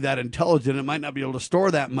not be that intelligent. It might not be able to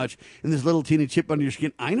store that much in this little teeny chip under your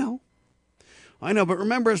skin. I know. But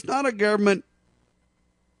remember, it's not a government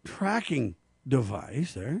tracking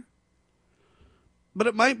device there. But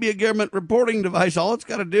it might be a government reporting device. All it's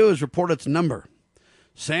got to do is report its number.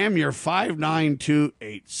 Sam, you're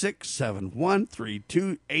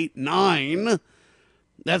 592-8671-3289.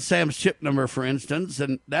 That's Sam's chip number, for instance.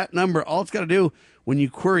 And that number, all it's got to do when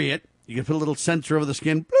you query it, you can put a little sensor over the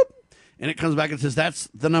skin, bloop, and it comes back and says, that's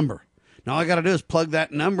the number. Now, all I got to do is plug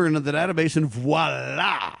that number into the database, and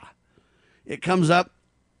voila. It comes up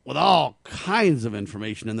with all kinds of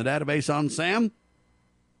information in the database on Sam.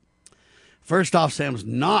 First off, Sam's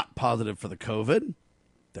not positive for the COVID.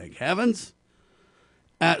 Thank heavens.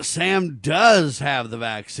 Sam does have the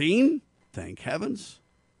vaccine. Thank heavens.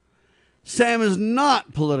 Sam is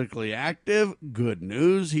not politically active. Good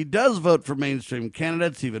news. He does vote for mainstream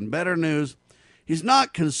candidates. Even better news. He's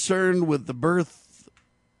not concerned with the birth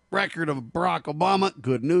record of Barack Obama.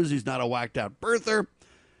 Good news. He's not a whacked out birther.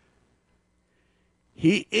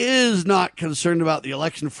 He is not concerned about the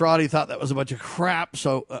election fraud. He thought that was a bunch of crap.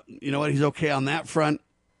 So, you know what? He's okay on that front.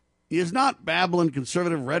 He is not babbling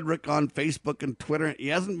conservative rhetoric on Facebook and Twitter. He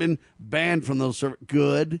hasn't been banned from those servers.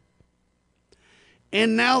 Good.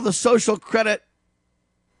 And now the social credit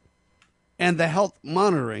and the health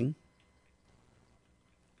monitoring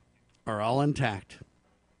are all intact.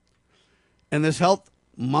 And this health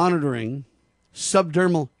monitoring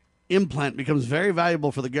subdermal implant becomes very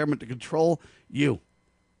valuable for the government to control you.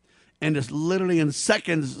 And just literally in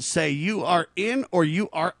seconds say you are in or you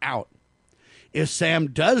are out. If Sam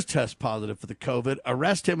does test positive for the COVID,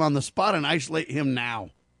 arrest him on the spot and isolate him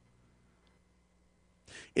now.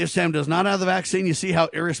 If Sam does not have the vaccine, you see how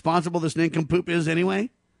irresponsible this nincompoop is anyway?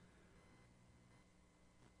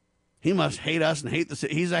 He must hate us and hate the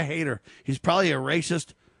city. He's a hater. He's probably a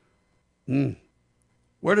racist.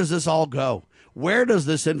 Where does this all go? Where does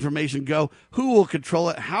this information go? Who will control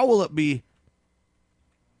it? How will it be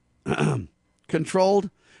controlled?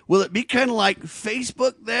 Will it be kind of like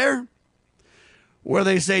Facebook there, where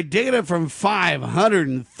they say data from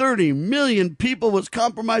 530 million people was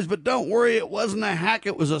compromised, but don't worry, it wasn't a hack,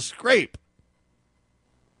 it was a scrape?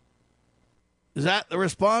 Is that the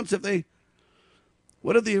response?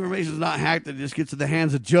 What if the information is not hacked, that it just gets in the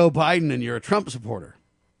hands of Joe Biden and you're a Trump supporter?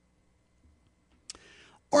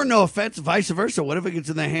 Or no offense, vice versa. What if it gets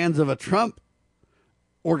in the hands of a Trump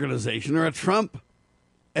organization or a Trump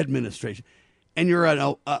administration and you're a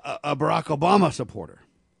Barack Obama supporter?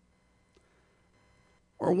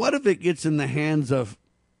 Or what if it gets in the hands of,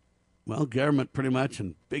 well, government pretty much,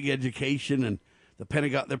 and big education and the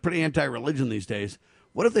Pentagon? They're pretty anti-religion these days.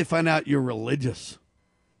 What if they find out you're religious?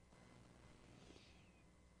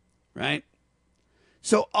 Right?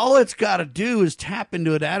 So all it's got to do is tap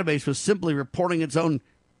into a database with simply reporting its own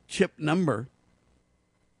chip number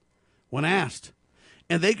when asked.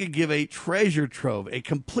 And they could give a treasure trove, a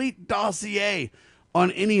complete dossier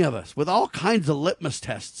on any of us with all kinds of litmus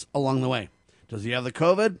tests along the way. Does he have the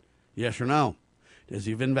COVID? Yes or no? Has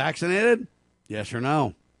he been vaccinated? Yes or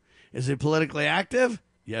no? Is he politically active?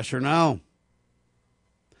 Yes or no?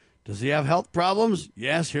 Does he have health problems?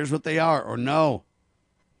 Yes, here's what they are, or no.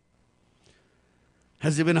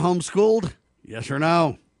 Has he been homeschooled? Yes or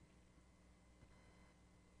no?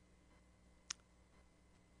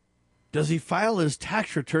 Does he file his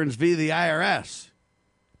tax returns via the IRS?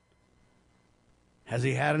 Has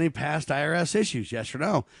he had any past IRS issues? Yes or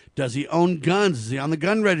no? Does he own guns? Is he on the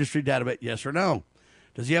gun registry database? Yes or no?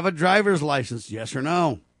 Does he have a driver's license? Yes or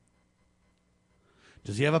no?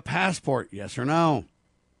 Does he have a passport? Yes or no?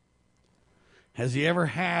 Has he ever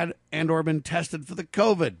had and or been tested for the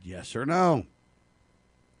COVID? Yes or no?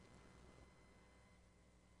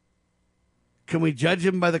 Can we judge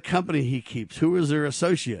him by the company he keeps? Who is their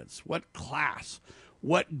associates? What class?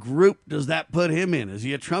 What group does that put him in? Is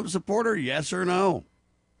he a Trump supporter? Yes or no?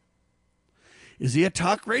 Is he a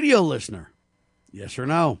talk radio listener? Yes or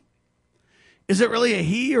no? Is it really a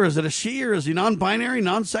he, or is it a she, or is he non-binary,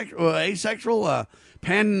 non-sexual, asexual,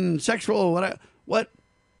 pansexual, what?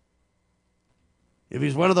 If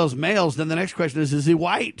he's one of those males, then the next question is he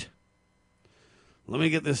white? Let me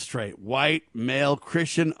get this straight. White, male,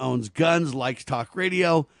 Christian, owns guns, likes talk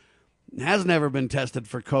radio, has never been tested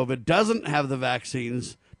for COVID, doesn't have the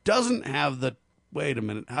vaccines, doesn't have the... Wait a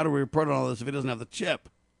minute. How do we report on all this if he doesn't have the chip?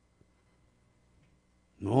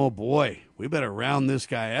 Oh, boy. We better round this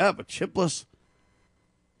guy up. A chipless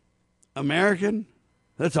American?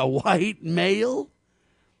 That's a white male?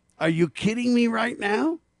 Are you kidding me right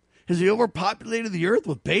now? Has he overpopulated the earth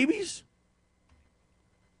with babies?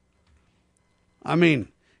 I mean,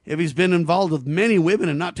 if he's been involved with many women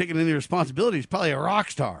and not taking any responsibility, he's probably a rock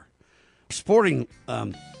star. A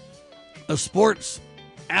sports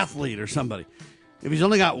athlete or somebody. If he's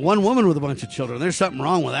only got one woman with a bunch of children, there's something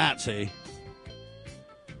wrong with that, see?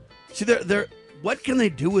 See, what can they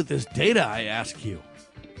do with this data, I ask you?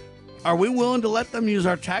 Are we willing to let them use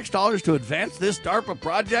our tax dollars to advance this DARPA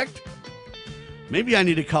project? Maybe I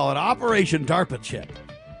need to call it Operation DARPA Chip.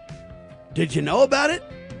 Did you know about it?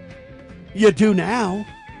 You do now.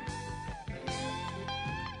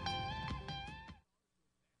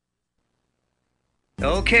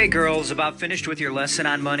 Okay, girls, about finished with your lesson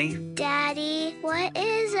on money? Daddy, what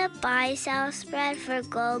is a buy-sell spread for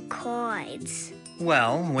gold coins?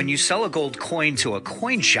 Well, when you sell a gold coin to a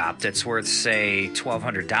coin shop that's worth, say,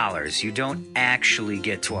 $1,200, you don't actually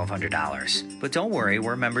get $1,200. But don't worry,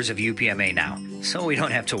 we're members of UPMA now, so we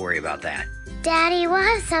don't have to worry about that. Daddy,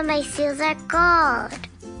 what if somebody steals our gold?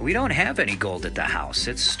 We don't have any gold at the house.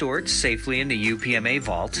 It's stored safely in the UPMA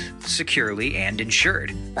vault, securely and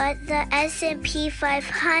insured. But the S&P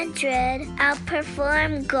 500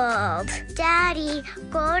 outperformed gold. Daddy,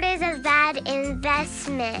 gold is a bad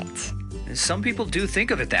investment. Some people do think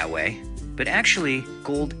of it that way, but actually,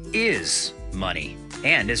 gold is money.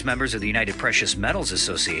 And as members of the United Precious Metals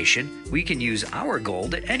Association, we can use our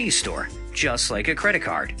gold at any store, just like a credit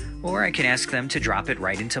card. Or I can ask them to drop it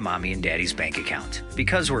right into Mommy and Daddy's bank account,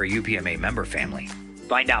 because we're a UPMA member family.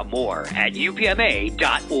 Find out more at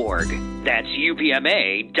upma.org. That's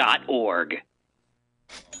upma.org.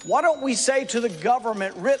 Why don't we say to the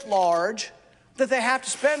government writ large that they have to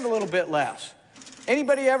spend a little bit less?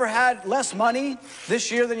 Anybody ever had less money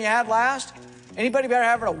this year than you had last? Anybody ever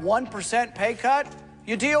having a 1% pay cut?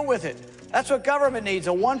 You deal with it. That's what government needs,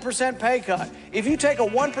 a 1% pay cut. If you take a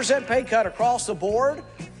 1% pay cut across the board,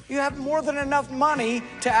 you have more than enough money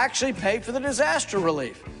to actually pay for the disaster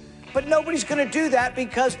relief. But nobody's going to do that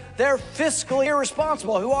because they're fiscally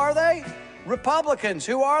irresponsible. Who are they? Republicans.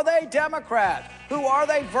 Who are they? Democrats. Who are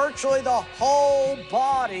they? Virtually the whole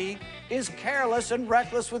body is careless and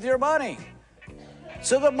reckless with your money.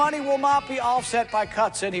 So the money will not be offset by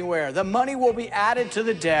cuts anywhere. The money will be added to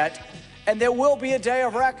the debt, and there will be a day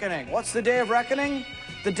of reckoning. What's the day of reckoning?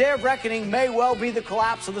 The day of reckoning may well be the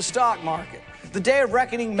collapse of the stock market. The day of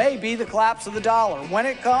reckoning may be the collapse of the dollar. When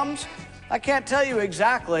it comes, I can't tell you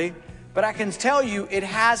exactly, but I can tell you it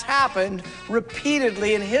has happened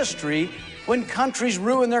repeatedly in history when countries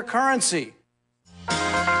ruin their currency.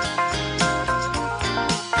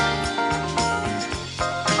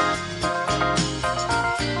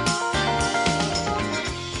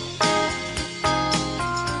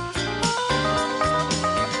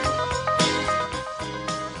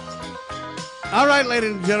 All right,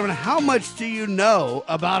 ladies and gentlemen, how much do you know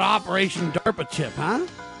about Operation DARPA Chip, huh?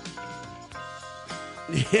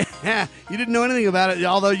 Yeah, you didn't know anything about it,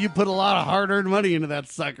 although you put a lot of hard-earned money into that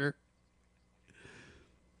sucker.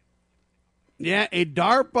 Yeah, a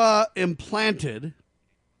DARPA-funded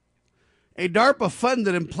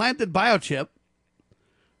implanted biochip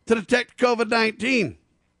to detect COVID-19.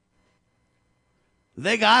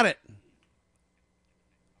 They got it.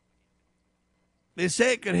 They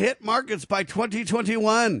say it could hit markets by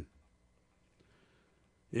 2021.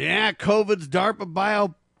 Yeah, COVID's DARPA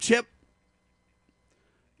biochip.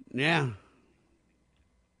 Yeah.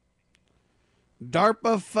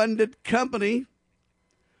 DARPA-funded company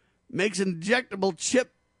makes injectable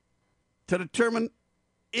chip to determine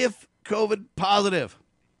if COVID positive.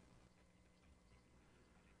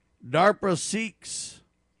 DARPA seeks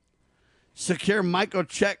secure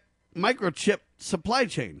microchip supply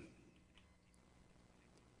chain.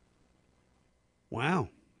 Wow.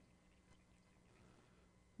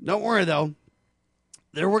 Don't worry, though.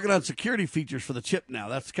 They're working on security features for the chip now.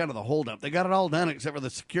 That's kind of the holdup. They got it all done except for the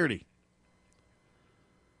security.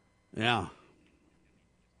 Yeah.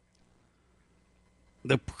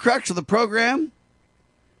 The crux of the program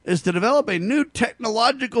is to develop a new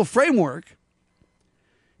technological framework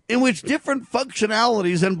in which different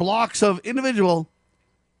functionalities and blocks of individual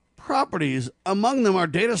properties, among them are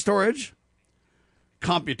data storage,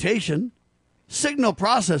 computation, signal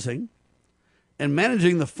processing, and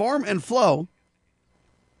managing the form and flow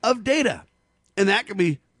of data. And that can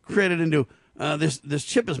be created into, this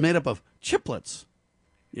chip is made up of chiplets.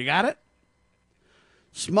 You got it?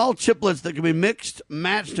 Small chiplets that can be mixed,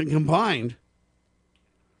 matched, and combined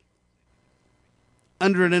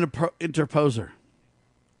under an interposer.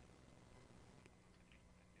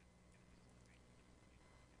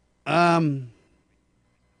 I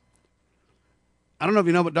don't know if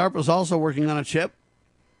you know, but DARPA is also working on a chip.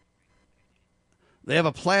 They have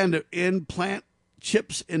a plan to implant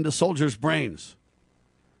chips into soldiers' brains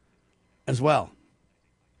as well.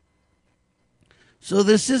 So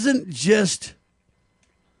this isn't just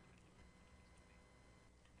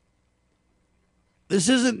a this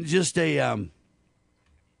isn't just a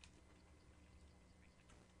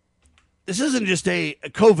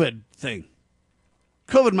COVID thing.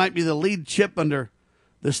 COVID might be the lead chip under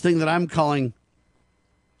this thing that I'm calling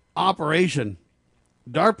Operation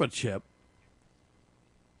DARPA chip.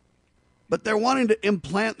 But they're wanting to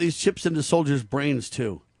implant these chips into soldiers' brains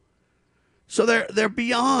too. So they're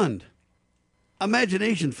beyond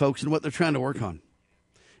imagination, folks, in what they're trying to work on.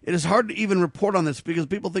 It is hard to even report on this because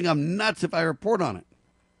people think I'm nuts if I report on it.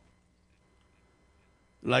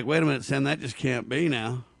 Like, wait a minute, Sam, that just can't be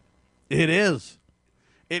now. It is.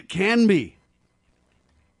 It can be.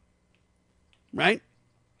 Right?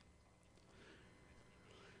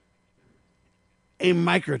 A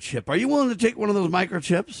microchip. Are you willing to take one of those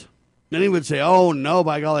microchips? Then he would say, oh, no,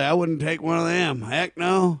 by golly, I wouldn't take one of them. Heck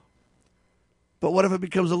no. But what if it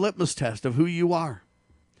becomes a litmus test of who you are?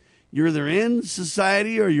 You're either in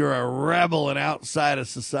society or you're a rebel and outside of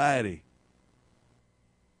society.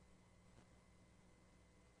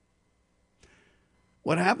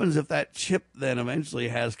 What happens if that chip then eventually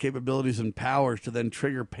has capabilities and powers to then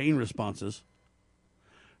trigger pain responses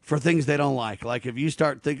for things they don't like? Like if you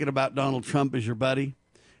start thinking about Donald Trump as your buddy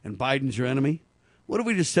and Biden's your enemy, what if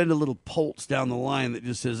we just send a little pulse down the line that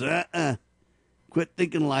just says, quit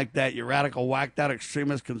thinking like that, you radical, whacked out,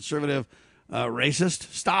 extremist, conservative,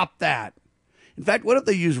 racist? Stop that. In fact, what if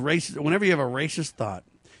they use racist, whenever you have a racist thought,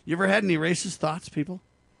 You ever had any racist thoughts, people?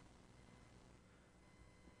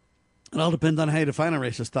 It all depends on how you define a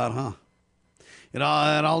racist thought, huh? It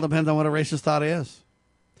all depends on what a racist thought is.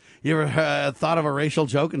 You ever thought of a racial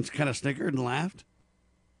joke and kind of snickered and laughed?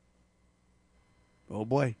 Oh,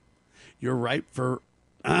 boy. You're ripe for,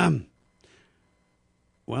 well,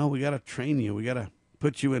 we got to train you. We got to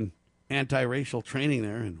put you in anti-racial training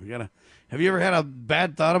there. And have you ever had a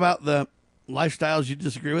bad thought about the lifestyles you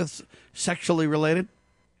disagree with, sexually related?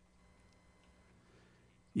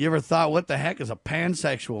 You ever thought, what the heck is a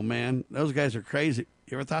pansexual, man? Those guys are crazy.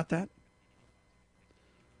 You ever thought that?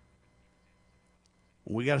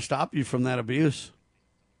 We got to stop you from that abuse.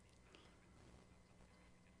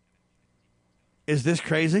 Is this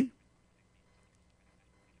crazy?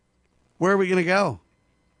 Where are we going to go?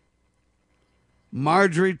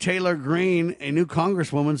 Marjorie Taylor Greene, a new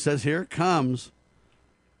congresswoman, says here it comes.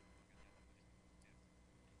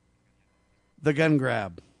 The gun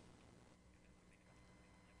grab.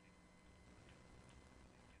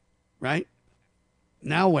 Right?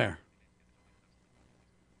 Now where?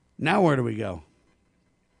 Now where do we go?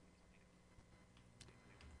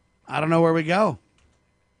 I don't know where we go.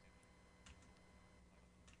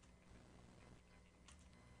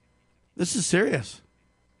 This is serious.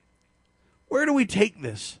 Where do we take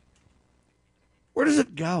this? Where does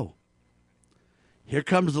it go? Here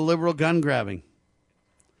comes the liberal gun grabbing.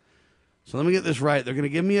 So let me get this right. They're going to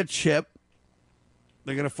give me a chip.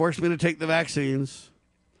 They're going to force me to take the vaccines.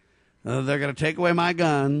 They're going to take away my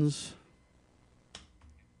guns.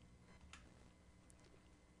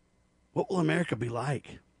 What will America be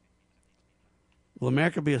like? Will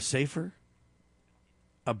America be a safer,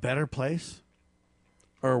 a better place,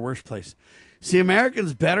 or a worse place? See,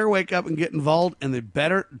 Americans better wake up and get involved, and they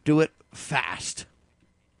better do it fast.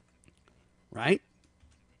 Right?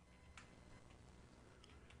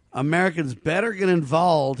 Americans better get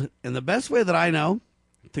involved, and the best way that I know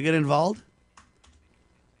to get involved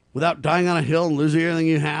without dying on a hill and losing everything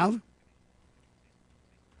you have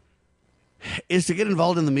is to get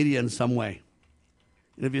involved in the media in some way.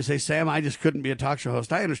 And if you say, Sam, I just couldn't be a talk show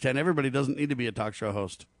host, I understand everybody doesn't need to be a talk show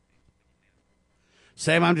host.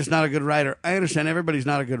 Sam, I'm just not a good writer. I understand everybody's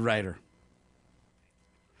not a good writer.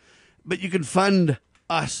 But you can fund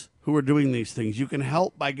us who are doing these things. You can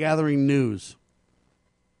help by gathering news.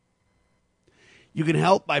 You can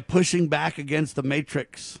help by pushing back against the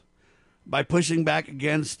matrix, by pushing back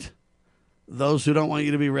against those who don't want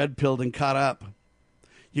you to be red-pilled and caught up.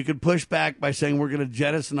 You can push back by saying we're going to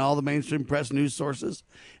jettison all the mainstream press news sources,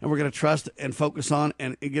 and we're going to trust and focus on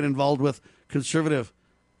and get involved with conservative,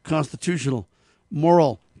 constitutional,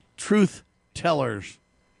 moral, truth tellers.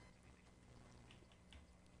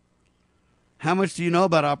 How much do you know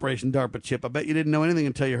about Operation DARPA Chip? I bet you didn't know anything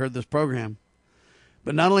until you heard this program.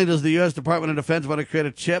 But not only does the U.S. Department of Defense want to create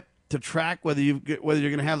a chip to track whether you're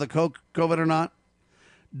going to have the COVID or not,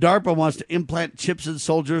 DARPA wants to implant chips in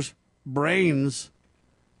soldiers' brains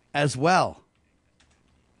as well.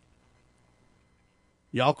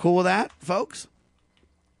 Y'all cool with that, folks?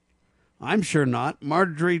 I'm sure not.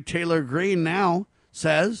 Marjorie Taylor Greene now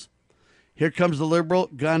says, here comes the liberal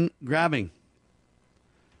gun grabbing.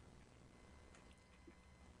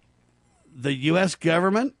 The U.S.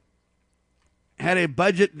 government had a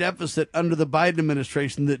budget deficit under the Biden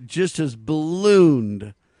administration that just has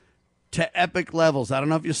ballooned to epic levels. I don't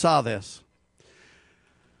know if you saw this.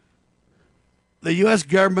 The U.S.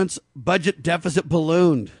 government's budget deficit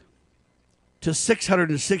ballooned to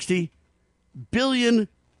 $660 billion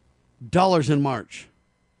in March,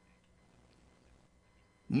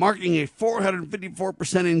 marking a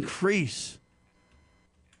 454% increase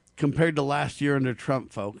compared to last year under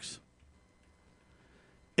Trump, folks.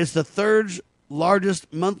 It's the third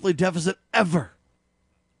largest monthly deficit ever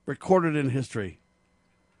recorded in history.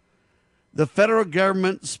 The federal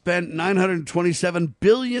government spent $927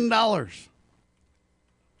 billion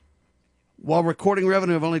while recording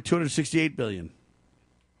revenue of only $268 billion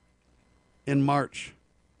in March.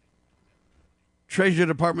 Treasury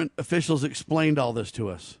Department officials explained all this to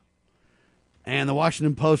us, and the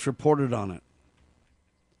Washington Post reported on it.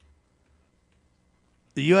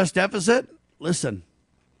 The U.S. deficit, listen,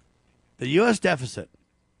 the U.S. deficit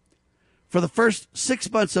for the first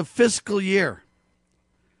 6 months of fiscal year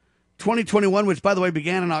 2021, which, by the way,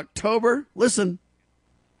 began in October, listen,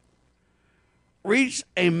 reached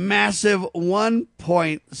a massive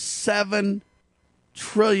 $1.7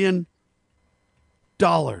 trillion.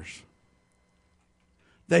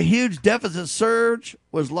 The huge deficit surge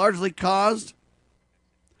was largely caused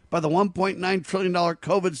by the $1.9 trillion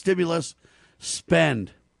COVID stimulus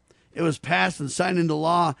spend. It was passed and signed into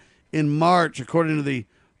law in March, according to the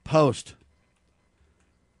Post.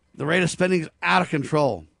 The rate of spending is out of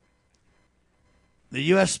control. The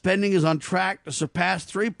U.S. spending is on track to surpass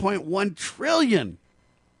 $3.1 trillion.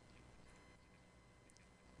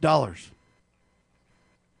 I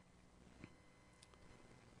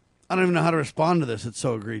don't even know how to respond to this. It's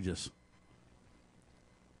so egregious.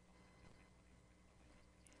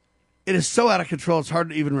 It is so out of control, it's hard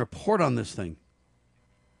to even report on this thing.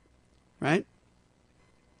 Right?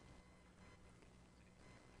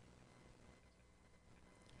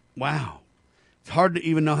 Wow. It's hard to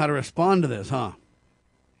even know how to respond to this, huh?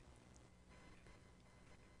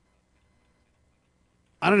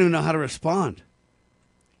 I don't even know how to respond.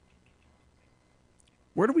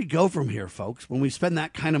 Where do we go from here, folks, when we spend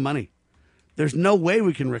that kind of money? There's no way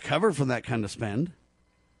we can recover from that kind of spend.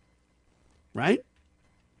 Right?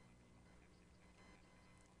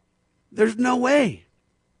 There's no way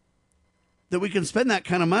that we can spend that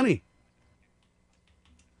kind of money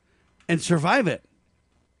and survive it.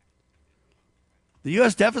 The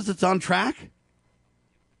U.S. deficit's on track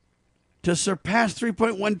to surpass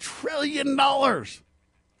 $3.1 trillion.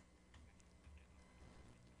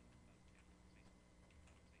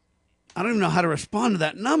 I don't even know how to respond to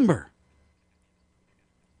that number.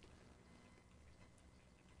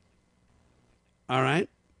 All right.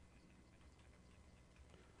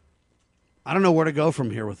 I don't know where to go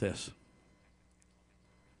from here with this.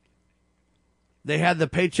 They had the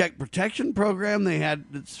Paycheck Protection Program. They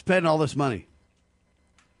had to spend all this money.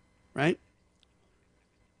 Right?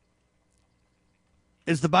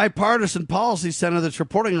 It's the Bipartisan Policy Center that's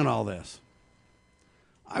reporting on all this.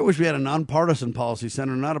 I wish we had a nonpartisan policy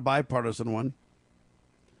center, not a bipartisan one.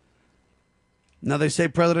 Now, they say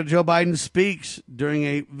President Joe Biden speaks during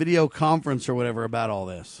a video conference or whatever about all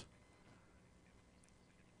this.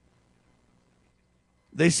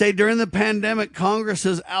 They say during the pandemic, Congress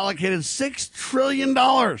has allocated $6 trillion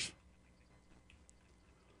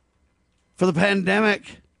for the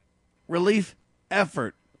pandemic relief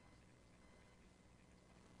effort.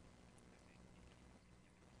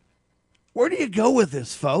 Where do you go with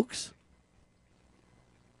this, folks?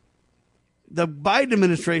 The Biden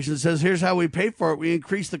administration says, here's how we pay for it. We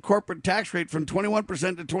increase the corporate tax rate from 21%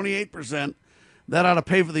 to 28%. That ought to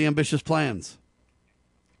pay for the ambitious plans.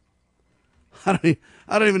 I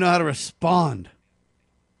don't even know how to respond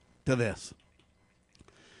to this.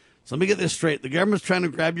 So let me get this straight. The government's trying to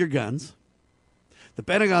grab your guns. The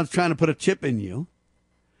Pentagon's trying to put a chip in you.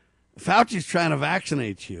 Fauci's trying to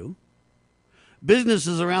vaccinate you.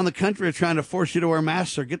 Businesses around the country are trying to force you to wear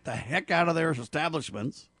masks or get the heck out of their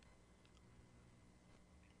establishments.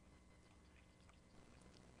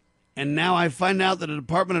 And now I find out that the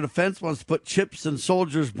Department of Defense wants to put chips in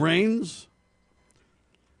soldiers' brains.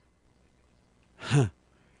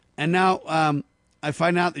 And now I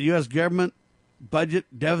find out the U.S. government budget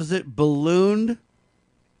deficit ballooned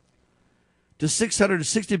to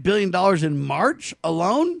 $660 billion in March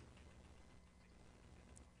alone.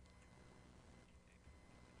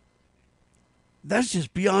 That's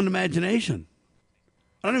just beyond imagination.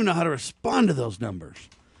 I don't even know how to respond to those numbers.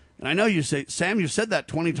 And I know you say, Sam, you've said that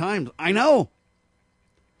 20 times. I know.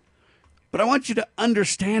 But I want you to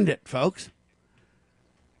understand it, folks.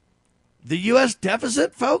 The U.S.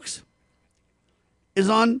 deficit, folks, is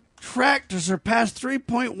on track to surpass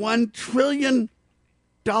 $3.1 trillion.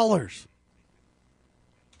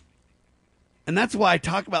 And that's why I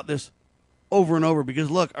talk about this over and over.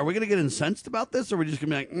 Because, look, are we going to get incensed about this? Or are we just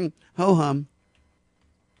going to be like, ho-hum?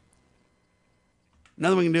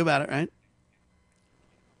 Nothing we can do about it, right?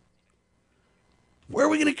 Where are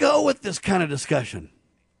we going to go with this kind of discussion?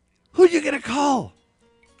 Who are you going to call?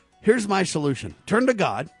 Here's my solution. Turn to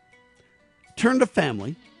God. Turn to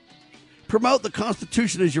family. Promote the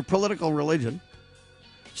Constitution as your political religion.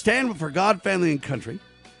 Stand for God, family, and country.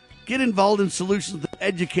 Get involved in solutions that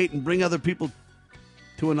educate and bring other people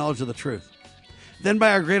to a knowledge of the truth. Then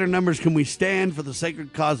by our greater numbers can we stand for the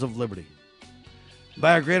sacred cause of liberty.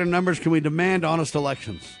 By our greater numbers can we demand honest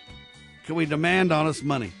elections. Can we demand honest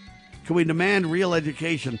money? Can we demand real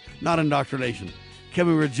education, not indoctrination? Can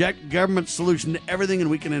we reject government's solution to everything, and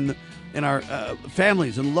we can, in our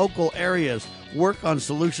families and local areas, work on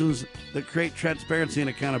solutions that create transparency and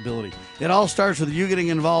accountability? It all starts with you getting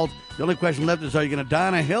involved. The only question left is, are you going to die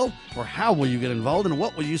on a hill, or how will you get involved, and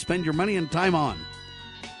what will you spend your money and time on?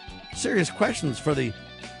 Serious questions for the,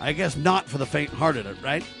 I guess, not for the faint-hearted,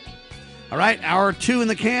 right? All right, hour 2 in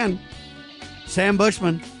the can. Sam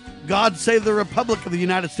Bushman. God save the Republic of the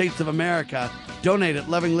United States of America. Donate at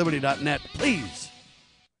lovingliberty.net, please.